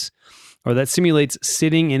stimulates or that simulates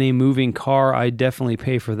sitting in a moving car. I definitely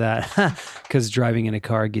pay for that because driving in a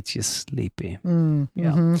car gets you sleepy.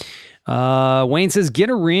 Yeah. Wayne says, get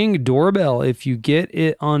a Ring doorbell. If you get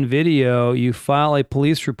it on video, you file a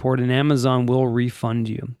police report and Amazon will refund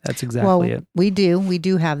you. That's exactly it. We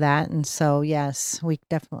do have that. And so, yes, we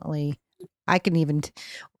definitely, you can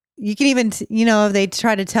even, if they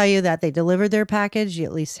try to tell you that they delivered their package, you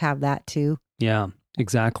at least have that too. Yeah,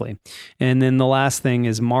 exactly. And then the last thing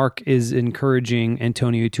is Mark is encouraging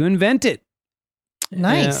Antonio to invent it.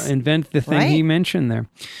 Nice. Invent the thing he mentioned there.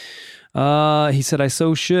 He said, I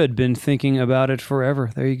so should. Been thinking about it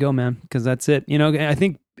forever. There you go, man. Because that's it. I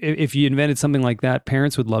think if you invented something like that,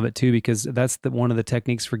 parents would love it too, because that's one of the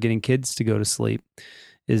techniques for getting kids to go to sleep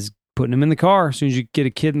is putting them in the car. As soon as you get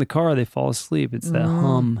a kid in the car, they fall asleep. It's that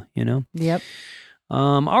hum, Yep.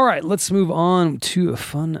 All right, let's move on to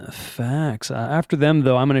fun facts. After them,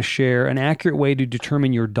 though, I'm going to share an accurate way to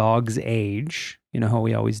determine your dog's age. You know how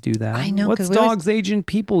we always do that. I know. What's dog's age in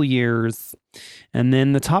people years? And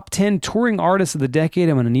then the top 10 touring artists of the decade.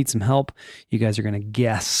 I'm going to need some help. You guys are going to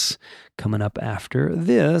guess coming up after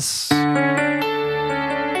this. You know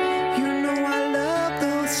I love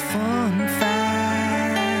those fun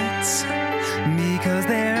facts because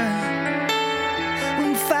they're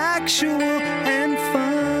factual and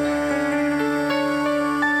fun.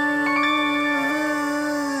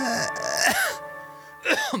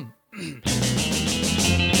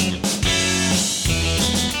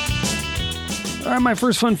 All right, my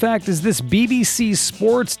first fun fact is this. BBC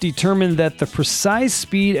Sports determined that the precise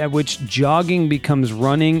speed at which jogging becomes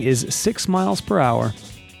running is 6 miles per hour.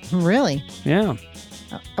 Really? Yeah.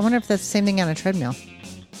 I wonder if that's the same thing on a treadmill.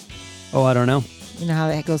 Oh, I don't know. You know how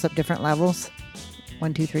it goes up different levels?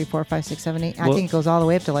 1, 2, 3, 4, 5, 6, 7, 8. I Well- think it goes all the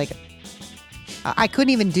way up to I couldn't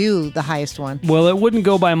even do the highest one. Well, it wouldn't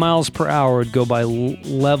go by miles per hour. It'd go by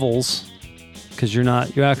levels because you're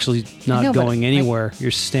actually not know, but going anywhere.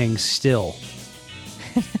 You're staying still.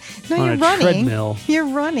 No, on you're a running. treadmill. You're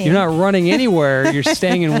running. You're not running anywhere. You're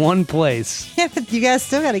staying in one place. Yeah, but you guys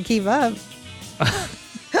still got to keep up.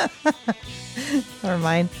 Never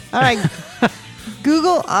mind. All right.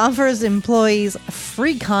 Google offers employees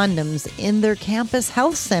free condoms in their campus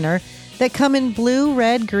health center that come in blue,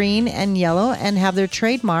 red, green, and yellow and have their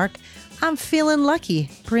trademark, "I'm feeling lucky,"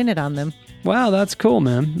 printed on them. Wow, that's cool,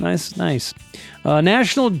 man. Nice.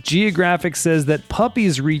 National Geographic says that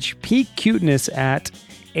puppies reach peak cuteness at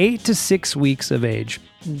 8 to 6 weeks of age.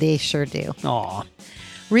 They sure do. Aw.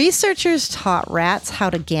 Researchers taught rats how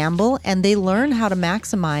to gamble, and they learned how to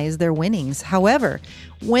maximize their winnings. However,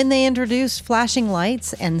 when they introduced flashing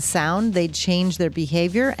lights and sound, they changed their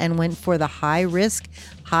behavior and went for the high-risk,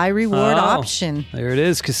 high-reward option. There it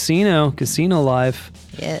is. Casino life.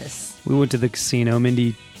 Yes. We went to the casino.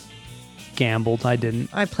 Mindy gambled. I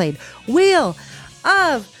didn't. I played Wheel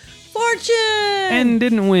of Fortune! And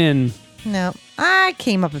didn't win. No, I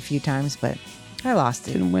came up a few times, but I lost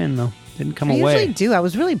it. Didn't win, though. Didn't come I away. usually do. I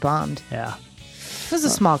was really bummed. Yeah. It was a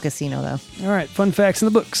small casino, though. All right. Fun facts in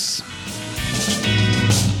the books.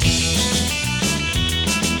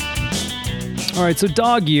 All right. So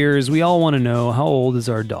dog years. We all want to know, how old is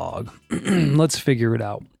our dog? Let's figure it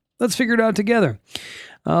out. Let's figure it out together.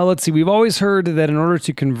 Let's see. We've always heard that in order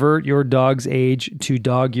to convert your dog's age to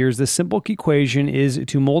dog years, the simple equation is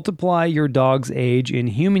to multiply your dog's age in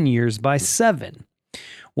human years by 7.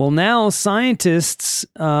 Well, now scientists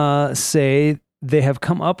say they have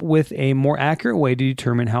come up with a more accurate way to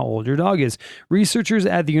determine how old your dog is. Researchers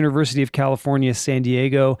at the University of California, San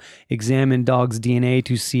Diego examined dogs' DNA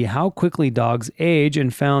to see how quickly dogs age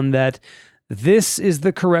and found that this is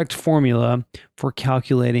the correct formula for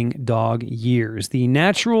calculating dog years. The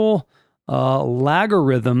natural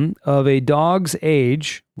logarithm of a dog's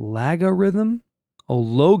age, logarithm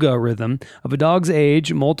of a dog's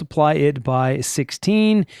age, multiply it by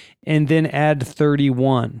 16, and then add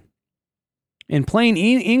 31. In plain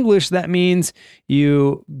English, that means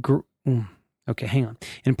you... Okay, hang on.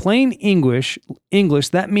 In plain English,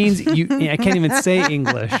 that means you... I can't even say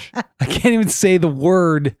English. I can't even say the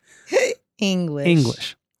word...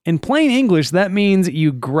 English. In plain English, that means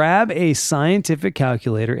you grab a scientific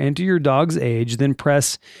calculator, enter your dog's age, then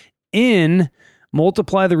press in,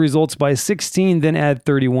 multiply the results by 16, then add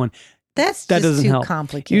 31. That doesn't too help.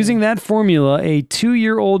 Complicated. Using that formula, a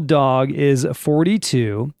 2-year-old dog is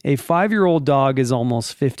 42. A 5-year-old dog is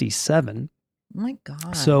almost 57. Oh my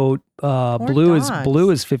God. So blue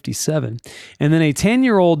is 57. And then a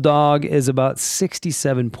 10-year-old dog is about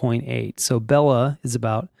 67.8. So Bella is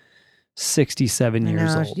about 67 I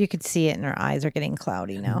years know. old. You could see it, and her eyes are getting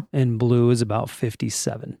cloudy now. And Blue is about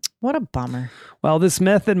 57. What a bummer. While this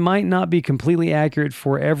method might not be completely accurate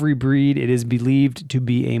for every breed, it is believed to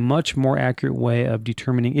be a much more accurate way of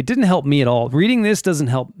determining. It didn't help me at all. Reading this doesn't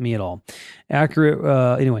help me at all.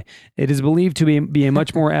 Anyway, it is believed to be a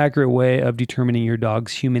much more accurate way of determining your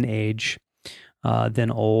dog's human age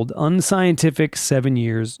than old unscientific 7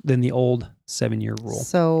 years, than the old 7-year rule.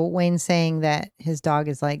 So Wayne's saying that his dog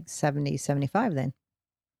is like 70, 75 then.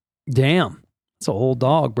 Damn. It's a old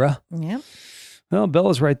dog, bruh. Yep. Well,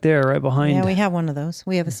 Bella's right there, right behind. Yeah, we have one of those.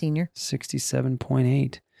 We have a senior.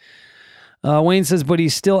 67.8. Wayne says, but he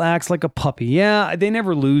still acts like a puppy. Yeah, they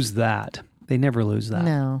never lose that. They never lose that.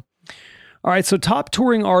 No. All right, so top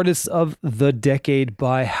touring artists of the decade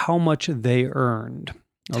by how much they earned.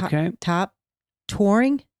 Okay. Top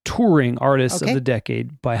touring? Touring artists Okay. of the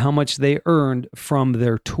decade by how much they earned from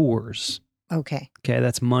their tours. Okay. Okay,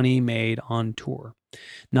 that's money made on tour.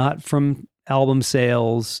 Not from album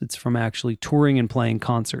sales. It's from actually touring and playing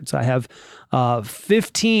concerts. I have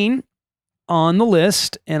 15 on the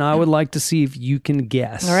list, and I would like to see if you can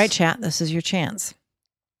guess. All right, chat. This is your chance.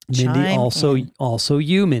 Mindy, Chime in. also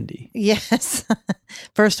you, Mindy. Yes.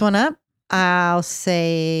 First one up, I'll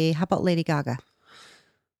say, how about Lady Gaga?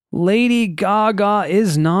 Lady Gaga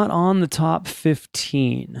is not on the top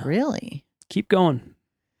 15. Really? Keep going.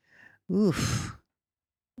 Oof.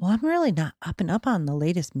 Well, I'm really not up and up on the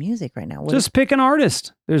latest music right now. Just pick an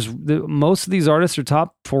artist. Most of these artists are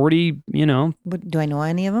top 40, Do I know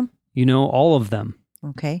any of them? you know all of them.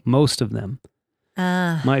 Okay. Most of them.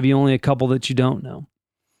 Might be only a couple that you don't know.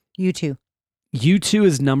 U2. U2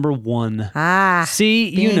 is number 1. See,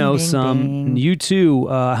 you Bing, know bing, some. bing.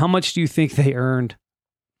 U2, how much do you think they earned?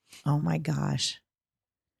 Oh my gosh.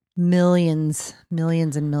 Millions and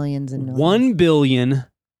millions and millions. 1 billion.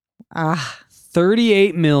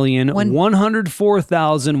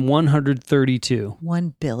 38,104,132.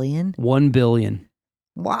 1 billion. 1 billion.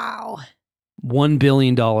 Wow. $1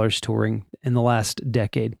 billion touring in the last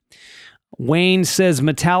decade. Wayne says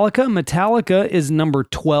Metallica. Metallica is number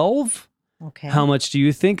 12. Okay. How much do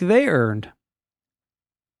you think they earned?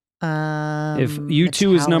 If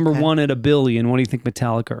U2 is number Metallica. 1 at $1 billion, what do you think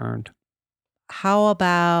Metallica earned? How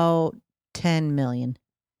about 10 million?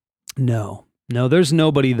 No, there's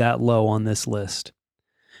nobody that low on this list.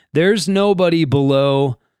 There's nobody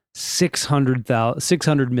below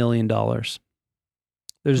 $600 million. There's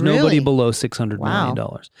nobody Really? below $600 million.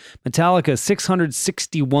 Metallica,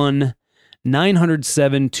 661,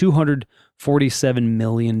 907, $247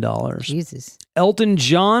 million. Jesus. Elton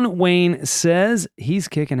John, Wayne says he's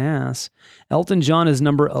kicking ass. Elton John is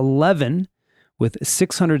number 11 with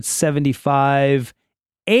 675,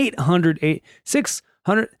 808,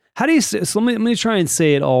 600. How do you say? So let me try and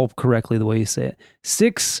say it all correctly the way you say it.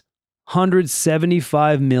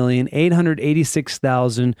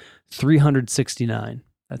 675,886,369.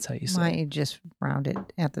 That's how you say Why it. you just round it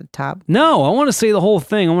at the top? No, I want to say the whole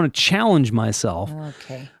thing. I want to challenge myself.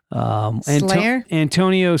 Okay. Slayer?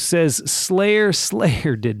 Antonio says Slayer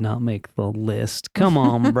did not make the list. Come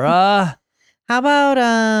on, bruh. How about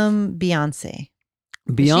Beyonce?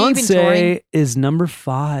 even touring? Beyonce is number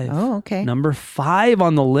 5. Oh, okay. Number 5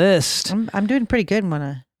 on the list I'm doing pretty good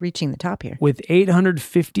when reaching the top here. with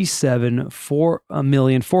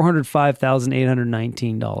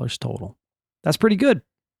 $857,405,819 total. That's pretty good.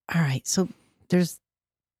 All right. So there's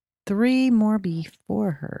 3 more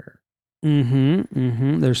before her.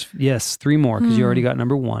 There's 3 more because you already got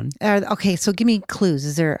number 1. Okay. So give me clues.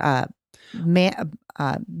 Is there male?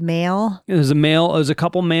 There's a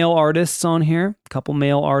couple male artists on here.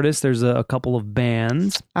 There's a couple of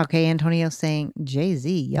bands. Okay. Antonio's saying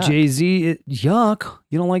Jay-Z. Yuck. Jay-Z, yuck.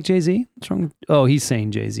 You don't like Jay-Z? What's wrong? Oh, he's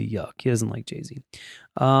saying Jay-Z, yuck. He doesn't like Jay-Z.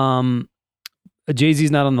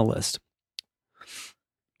 Jay-Z's not on the list.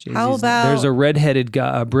 How about There's a redheaded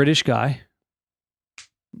guy, a British guy.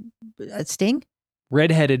 Sting?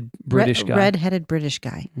 Redheaded British guy. Redheaded British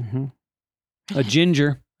guy. A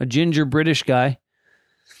ginger British guy.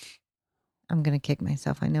 I'm going to kick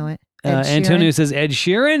myself. I know it. Antonio says Ed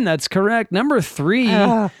Sheeran. That's correct. Number 3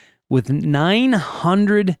 with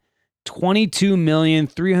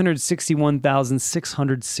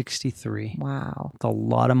 922,361,663. Wow. It's a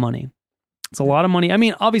lot of money. I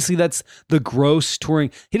mean, obviously that's the gross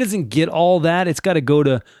touring. He doesn't get all that. It's got to go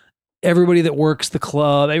to everybody that works the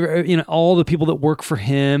club, all the people that work for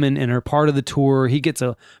him and are part of the tour. He gets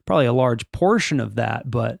probably a large portion of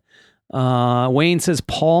that. But Wayne says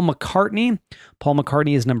Paul McCartney. Paul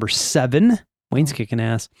McCartney is number 7. Wayne's kicking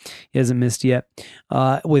ass. He hasn't missed yet.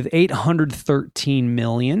 With $813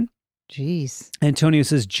 million. Jeez. Antonio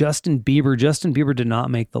says Justin Bieber. Justin Bieber did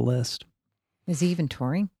not make the list. Is he even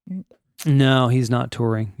touring? No, he's not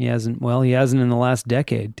touring. He hasn't. Well, he hasn't in the last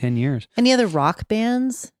decade, 10 years. Any other rock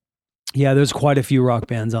bands? Yeah, there's quite a few rock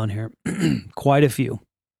bands on here. Quite a few.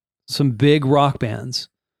 Some big rock bands.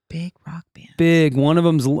 Big rock bands. Big. One of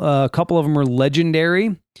them's, a couple of them are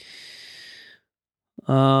legendary.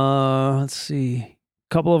 Let's see. A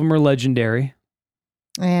couple of them are legendary.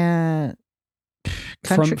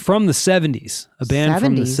 Country. From the 70s. A band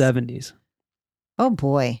from the 70s. Oh,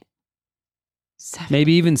 boy. 70s.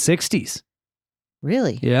 Maybe even 60s.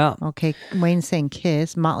 Really? Yeah. Okay. Wayne's saying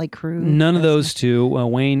Kiss, Motley Crue. None of those two.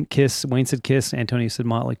 Wayne said Kiss. Antonio said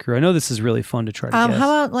Motley Crue. I know this is really fun to try to guess.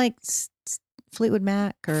 How about like Fleetwood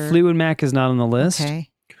Mac? Or Fleetwood Mac is not on the list. Okay.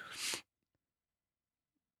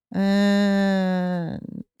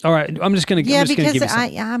 All right. I'm just going to give you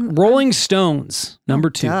some. Rolling Stones,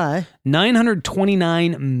 number 2.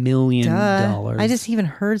 $929 million. I just even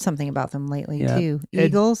heard something about them lately, too.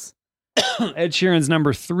 Eagles. Ed Sheeran's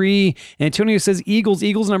number 3. Antonio says Eagles.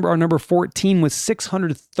 Eagles are number 14 with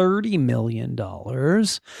 $630 million.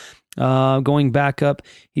 Going back up,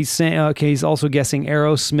 he's saying, okay, he's also guessing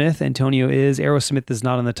Aerosmith. Antonio is. Aerosmith is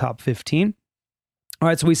not in the top 15. All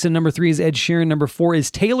right, so we said number 3 is Ed Sheeran. Number 4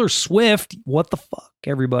 is Taylor Swift. What the fuck,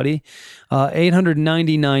 everybody?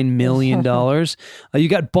 $899 million. You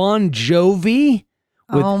got Bon Jovi.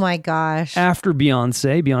 Oh my gosh. After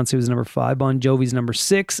Beyonce. Beyonce was number 5. Bon Jovi's number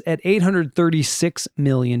 6 at $836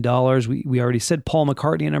 million. We already said Paul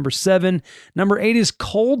McCartney at number 7. Number 8 is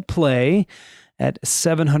Coldplay at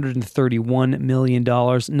 $731 million.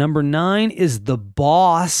 Number 9 is The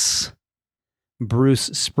Boss, Bruce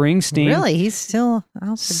Springsteen. Really? He's still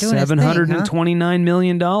out there doing his thing, $729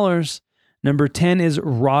 million. Number 10 is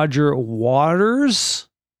Roger Waters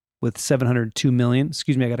with $702 million.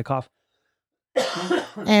 Excuse me, I got a cough.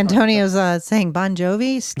 Antonio's saying Bon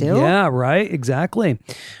Jovi still? Yeah, right. Exactly.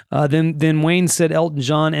 Then Wayne said Elton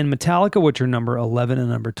John and Metallica, which are number 11 and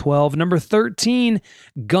number 12. Number 13,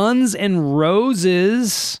 Guns N'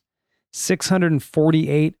 Roses,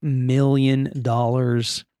 $648 million.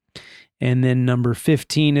 And then number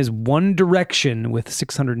 15 is One Direction with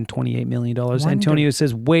 $628 million. Antonio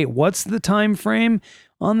says, wait, what's the time frame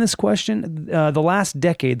on this question? The last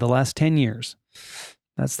decade, the last 10 years.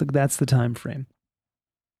 That's the time frame.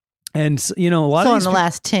 And a lot of in the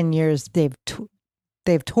last 10 years they've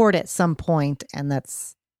toured at some point, and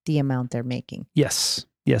that's the amount they're making. Yes,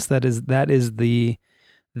 that is the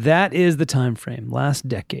time frame. Last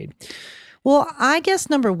decade. Well, I guess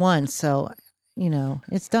number 1. So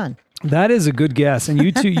it's done. That is a good guess. And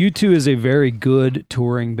U2 is a very good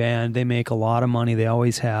touring band. They make a lot of money. They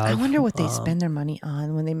always have. I wonder what they spend their money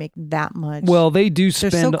on when they make that much. Well, they do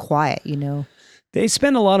spend. They're so quiet, They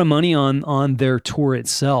spend a lot of money on their tour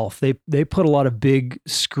itself. They put a lot of big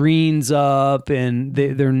screens up, and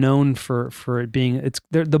they're known for it being.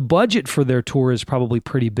 The budget for their tour is probably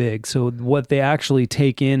pretty big. So what they actually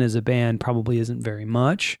take in as a band probably isn't very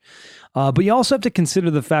much. But you also have to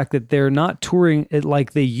consider the fact that they're not touring it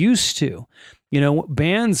like they used to.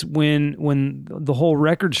 Bands when the whole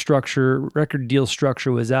record deal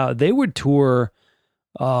structure was out, they would tour.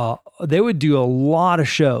 They would do a lot of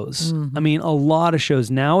shows. Mm-hmm. I mean, a lot of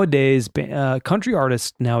shows. Nowadays, country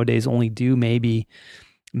artists nowadays only do maybe,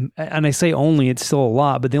 and I say only, it's still a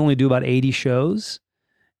lot, but they only do about 80 shows,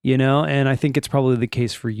 and I think it's probably the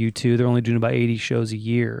case for U2. They're only doing about 80 shows a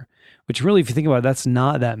year, which really, if you think about it, that's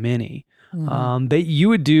not that many. Mm-hmm. You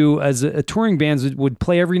would do, as a touring bands would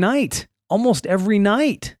play every night, almost every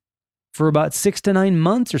night, for about 6 to 9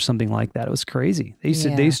 months or something like that. It was crazy. They used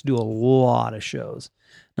to do a lot of shows.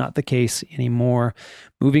 Not the case anymore.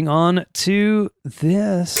 Moving on to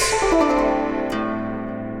this.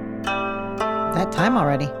 That time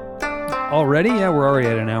already. Already? Yeah, we're already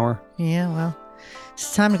at an hour. Yeah, well,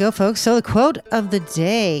 it's time to go, folks. So the quote of the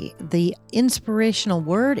day, the inspirational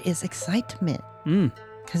word is excitement.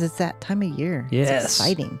 Because it's that time of year. Yes. It's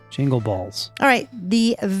exciting. Jingle balls. All right.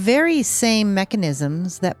 The very same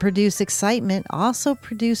mechanisms that produce excitement also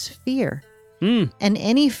produce fear. And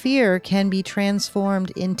any fear can be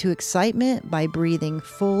transformed into excitement by breathing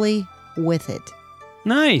fully with it.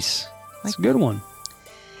 Nice. That's a good one.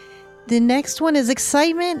 The next one is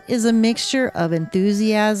excitement is a mixture of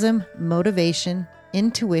enthusiasm, motivation,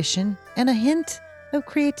 intuition, and a hint of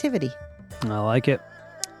creativity. I like it.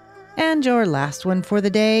 And your last one for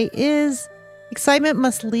the day is excitement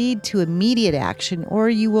must lead to immediate action or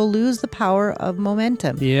you will lose the power of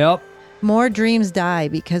momentum. Yep. More dreams die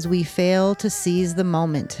because we fail to seize the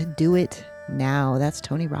moment. Do it now. That's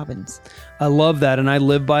Tony Robbins. I love that, and I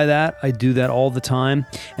live by that. I do that all the time,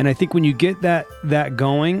 and I think when you get that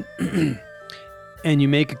going, and you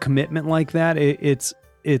make a commitment like that,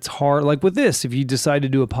 it's hard. Like with this, if you decide to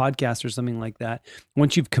do a podcast or something like that,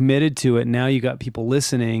 once you've committed to it, now you got people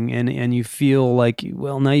listening, and you feel like,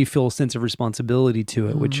 well, now you feel a sense of responsibility to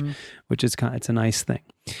it, which is it's a nice thing.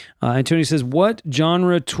 And Tony says, what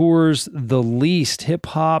genre tours the least? Hip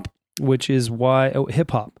hop, rap, which is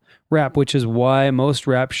why most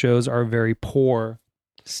rap shows are very poor.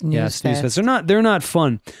 Snooze fest. They're not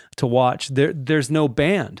fun to watch. There's no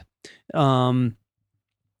band.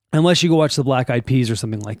 Unless you go watch the Black Eyed Peas or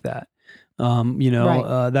something like that.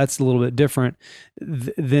 Right. That's a little bit different.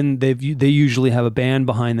 Then they usually have a band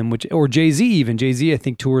behind them, or Jay-Z even. Jay-Z, I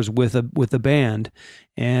think, tours with a band,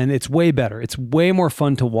 and it's way better. It's way more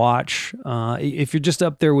fun to watch. If you're just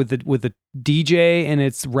up there with a DJ and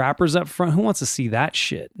it's rappers up front, who wants to see that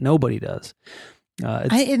shit? Nobody does.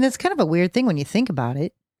 And it's kind of a weird thing when you think about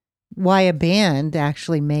it. Why a band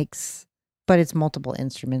actually makes... But it's multiple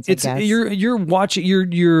instruments, I guess. You're watching,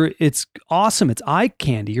 it's awesome. It's eye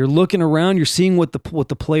candy. You're looking around, you're seeing what the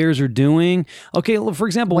players are doing. Okay, for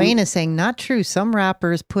example... Wayne is saying, not true. Some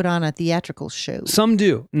rappers put on a theatrical show. Some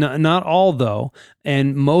do. Not all, though.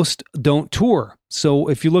 And most don't tour. So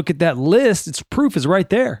if you look at that list, its proof is right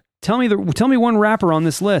there. Tell me one rapper on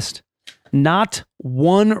this list. Not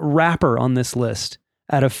one rapper on this list.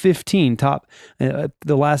 Out of 15 top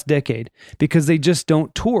the last decade, because they just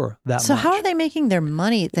don't tour that much. So how are they making their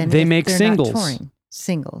money then? They make singles. Not touring?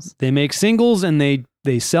 Singles. They make singles and they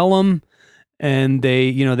sell them, and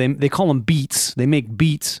they call them beats. They make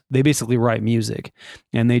beats. They basically write music,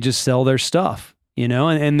 and they just sell their stuff.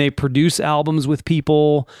 And they produce albums with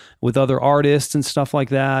people, with other artists and stuff like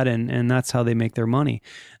that, and that's how they make their money.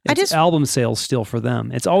 It's album sales still for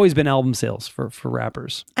them. It's always been album sales for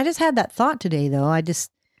rappers. I just had that thought today, though.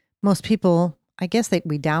 Most people, I guess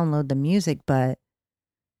we download the music, but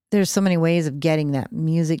there's so many ways of getting that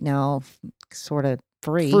music now, sort of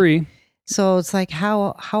free. So it's like,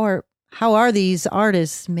 how are these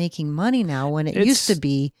artists making money now when it used to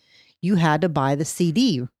be you had to buy the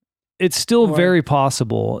CD? It's still very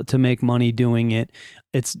possible to make money doing it.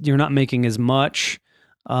 You're not making as much,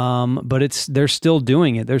 but they're still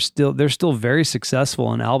doing it. They're still very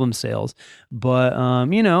successful in album sales. But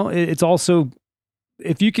it's also,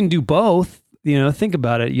 if you can do both, think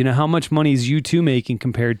about it. How much money is U2 making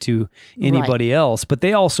compared to anybody else? But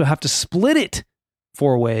they also have to split it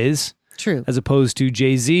 4 ways. True. As opposed to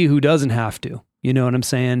Jay-Z, who doesn't have to. You know what I'm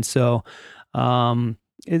saying? So,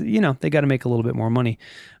 they got to make a little bit more money.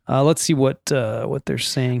 Let's see what they're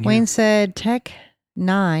saying here. Wayne said Tech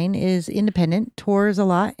 9 is independent, tours a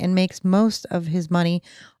lot, and makes most of his money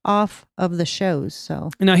off of the shows. So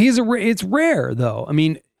now it's rare though. I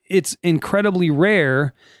mean, it's incredibly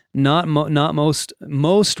rare. Not most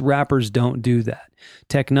rappers don't do that.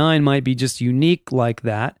 Tech 9 might be just unique like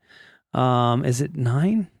that. Is it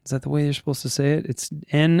 9? Is that the way you're supposed to say it? It's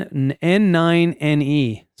N9NE.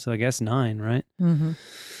 So I guess 9, right? Mm-hmm.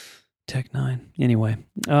 Tech 9. Anyway.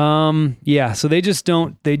 So they just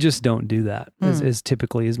don't do that as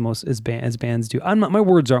typically as bands do. My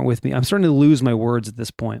words aren't with me. I'm starting to lose my words at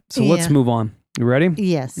this point. So let's move on. You ready?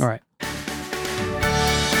 Yes. All right.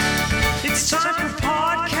 It's time for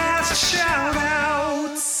podcast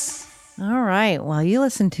shout-outs. All right. Well, you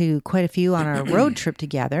listened to quite a few on our road trip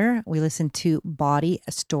together. We listened to Body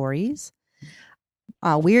Stories,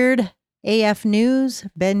 Weird AF News,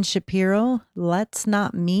 Ben Shapiro, Let's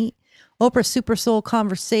Not Meet, Oprah Super Soul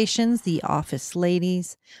Conversations, The Office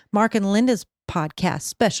Ladies, Mark and Linda's podcast,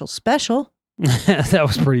 Special. That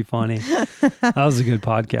was pretty funny. That was a good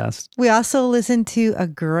podcast. We also listened to a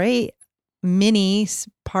great mini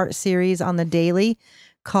part series on the Daily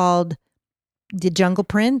called The Jungle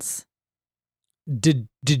Prince. The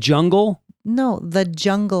Jungle? No, The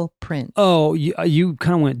Jungle Prince. Oh, you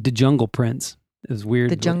kind of went The Jungle Prince. It was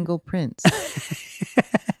weird. The Jungle Prince.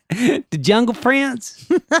 The Jungle Prince.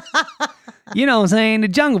 You know what I'm saying? The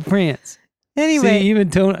Jungle Prince. Anyway. See,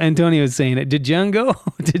 even Antonio was saying it. The Django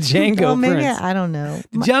Prince. I don't know.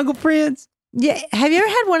 The Jungle Prince. Yeah. Have you ever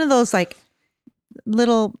had one of those like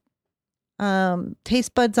little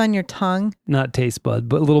taste buds on your tongue? Not taste bud,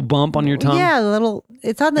 but a little bump on your tongue? Yeah, a little.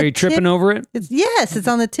 It's on the Are you tripping over it? It's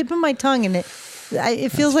on the tip of my tongue, and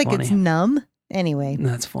it feels like funny. It's numb. Anyway.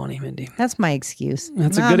 That's funny, Mindy. That's my excuse.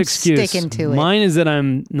 That's a good excuse. Sticking to it. Mine is that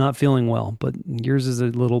I'm not feeling well, but yours is a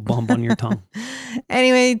little bump on your tongue.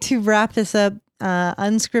 Anyway, to wrap this up,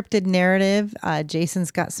 unscripted narrative.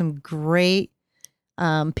 Jason's got some great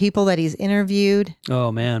people that he's interviewed.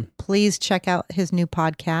 Oh, man. Please check out his new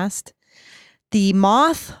podcast. The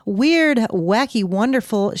moth, weird, wacky,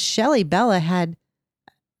 wonderful Shelley Bella had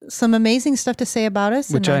some amazing stuff to say about us.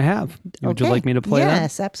 Which I have. Would you like me to play that?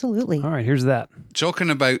 Yes, absolutely. All right, here's that. Talking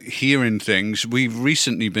about hearing things, we've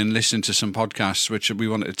recently been listening to some podcasts which we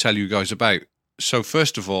wanted to tell you guys about. So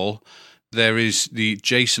first of all, there is the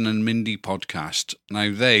Jason and Mindy podcast.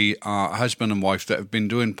 Now, they are a husband and wife that have been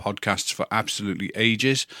doing podcasts for absolutely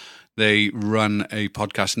ages. They run a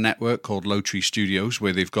podcast network called Low Tree Studios,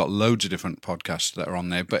 where they've got loads of different podcasts that are on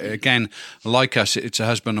there. But again, like us, it's a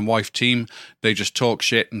husband and wife team. They just talk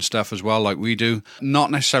shit and stuff as well, like we do. Not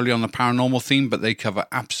necessarily on the paranormal theme, but they cover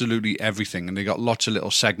absolutely everything. And they got lots of little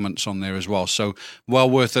segments on there as well. So well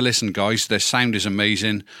worth a listen, guys. Their sound is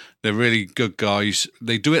amazing. They're really good guys.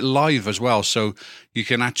 They do it live as well, so you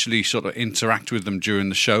can actually sort of interact with them during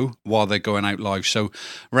the show while they're going out live. So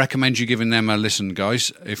recommend you giving them a listen,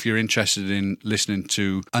 guys, if you're interested in listening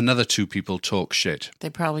to another two people talk shit.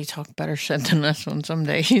 They probably talk better shit than us on some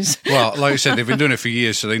days. Well, like I said, they've been doing it for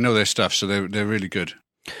years, so they know their stuff, so they're really good.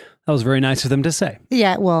 That was very nice of them to say.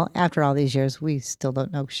 Yeah, well, after all these years, we still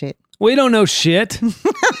don't know shit. We don't know shit.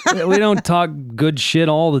 We don't talk good shit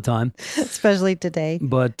all the time, especially today.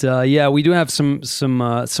 But yeah, we do have some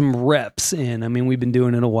reps in. I mean, we've been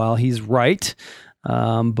doing it a while. He's right,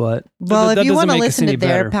 but if you want to listen to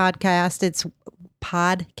their podcast, it's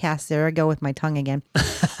podcast. There I go with my tongue again.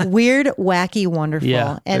 Weird, wacky, wonderful,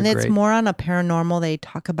 yeah, and it's great. more on a paranormal. They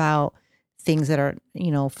talk about things that are,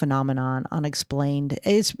 phenomenon, unexplained.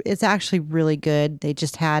 It's actually really good. They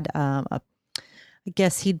just had I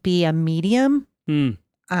guess he'd be a medium.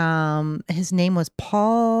 His name was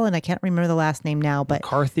Paul, and I can't remember the last name now, but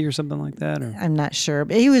McCarthy or something like that. Or? I'm not sure.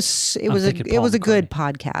 But it was a good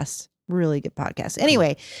podcast, really good podcast.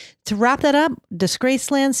 Anyway, to wrap that up,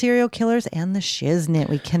 Disgraceland, serial killers, and the Shiznit.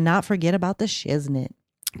 We cannot forget about the Shiznit.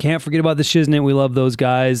 Can't forget about the Shiznit. We love those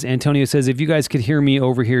guys. Antonio says, if you guys could hear me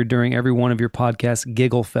over here during every one of your podcasts,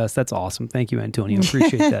 Giggle Fest. That's awesome. Thank you, Antonio.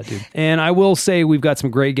 Appreciate that, dude. And I will say we've got some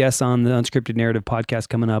great guests on the Unscripted Narrative podcast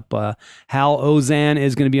coming up. Hal Ozan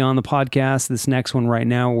is going to be on the podcast. This next one right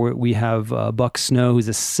now, we have Buck Snow, who's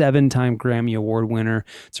a 7-time Grammy Award winner.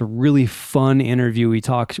 It's a really fun interview. We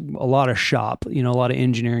talk a lot of shop, a lot of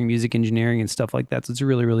engineering, music engineering and stuff like that. So it's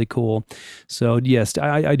really, really cool. So yes,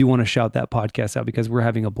 I do want to shout that podcast out because we're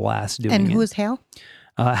having a blast doing it. And who is Hal?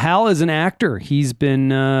 Hal is an actor. He's been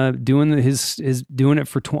doing it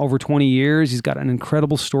for over 20 years. He's got an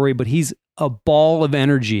incredible story, but he's a ball of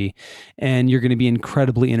energy, and you're going to be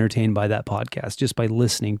incredibly entertained by that podcast just by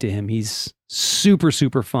listening to him. He's super,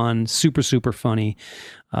 super fun, super, super funny.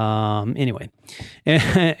 Anyway,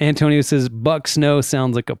 Antonio says Buck Snow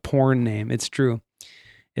sounds like a porn name. It's true.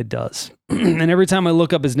 It does. And every time I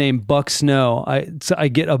look up his name, Buck Snow, I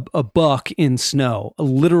get a buck in snow, a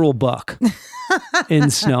literal buck in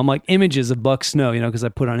snow. I'm like images of Buck Snow, because I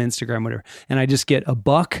put on Instagram, whatever. And I just get a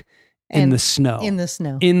buck in the snow. In the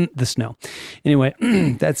snow. In the snow. Anyway,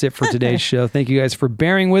 that's it for today's show. Thank you guys for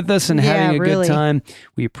bearing with us and having a good time.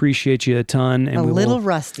 We appreciate you a ton. And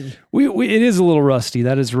rusty. It is a little rusty.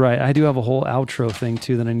 That is right. I do have a whole outro thing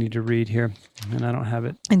too that I need to read here, and I don't have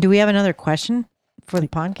it. And do we have another question for the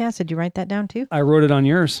podcast? Did you write that down too? I wrote it on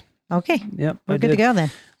yours. Okay. Yep. We're good to go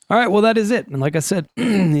then. All right. Well, that is it. And like I said,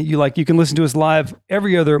 you can listen to us live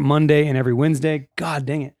every other Monday and every Wednesday. God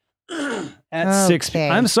dang it. At 6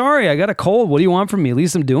 p.m. I'm sorry, I got a cold. What do you want from me? At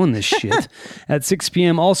least I'm doing this shit. At 6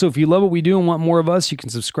 p.m. Also, if you love what we do and want more of us, you can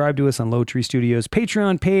subscribe to us on Low Tree Studios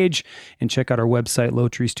Patreon page and check out our website,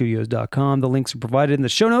 lowtreestudios.com. The links are provided in the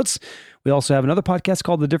show notes. We also have another podcast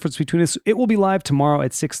called The Difference Between Us. It will be live tomorrow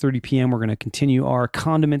at 6:30 p.m. We're going to continue our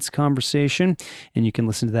condiments conversation, and you can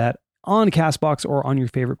listen to that on CastBox or on your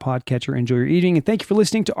favorite podcatcher. Enjoy your eating, and thank you for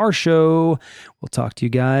listening to our show. We'll talk to you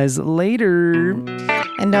guys later.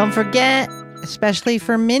 And don't forget, especially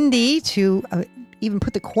for Mindy, to even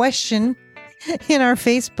put the question in our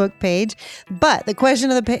Facebook page. But the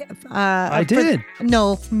question of the page, I did.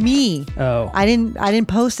 No, me. Oh, I didn't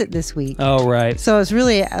post it this week. Oh, right. So it's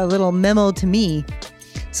really a little memo to me.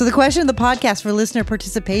 So the question of the podcast for listener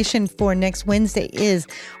participation for next Wednesday is,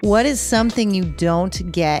 what is something you don't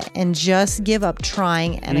get and just give up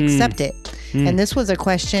trying and accept it? And this was a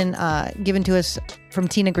question given to us from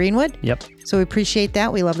Tina Greenwood. Yep. So we appreciate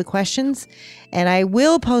that. We love the questions. And I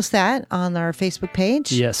will post that on our Facebook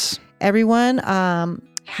page. Yes. Everyone,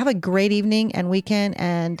 have a great evening and weekend,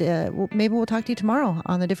 and maybe we'll talk to you tomorrow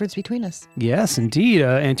on the difference between us. Yes, indeed.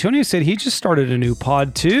 Antonio said he just started a new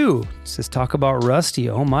pod too. It says talk about Rusty.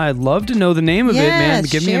 Oh my, I'd love to know the name of it, man.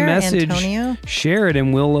 Give me a message. Antonio. Share it,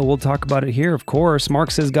 and we'll talk about it here, of course.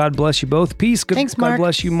 Mark says, God bless you both. Peace. Thanks, Mark. God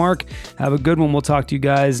bless you, Mark. Have a good one. We'll talk to you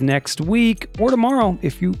guys next week or tomorrow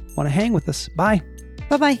if you want to hang with us. Bye.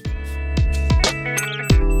 Bye-bye.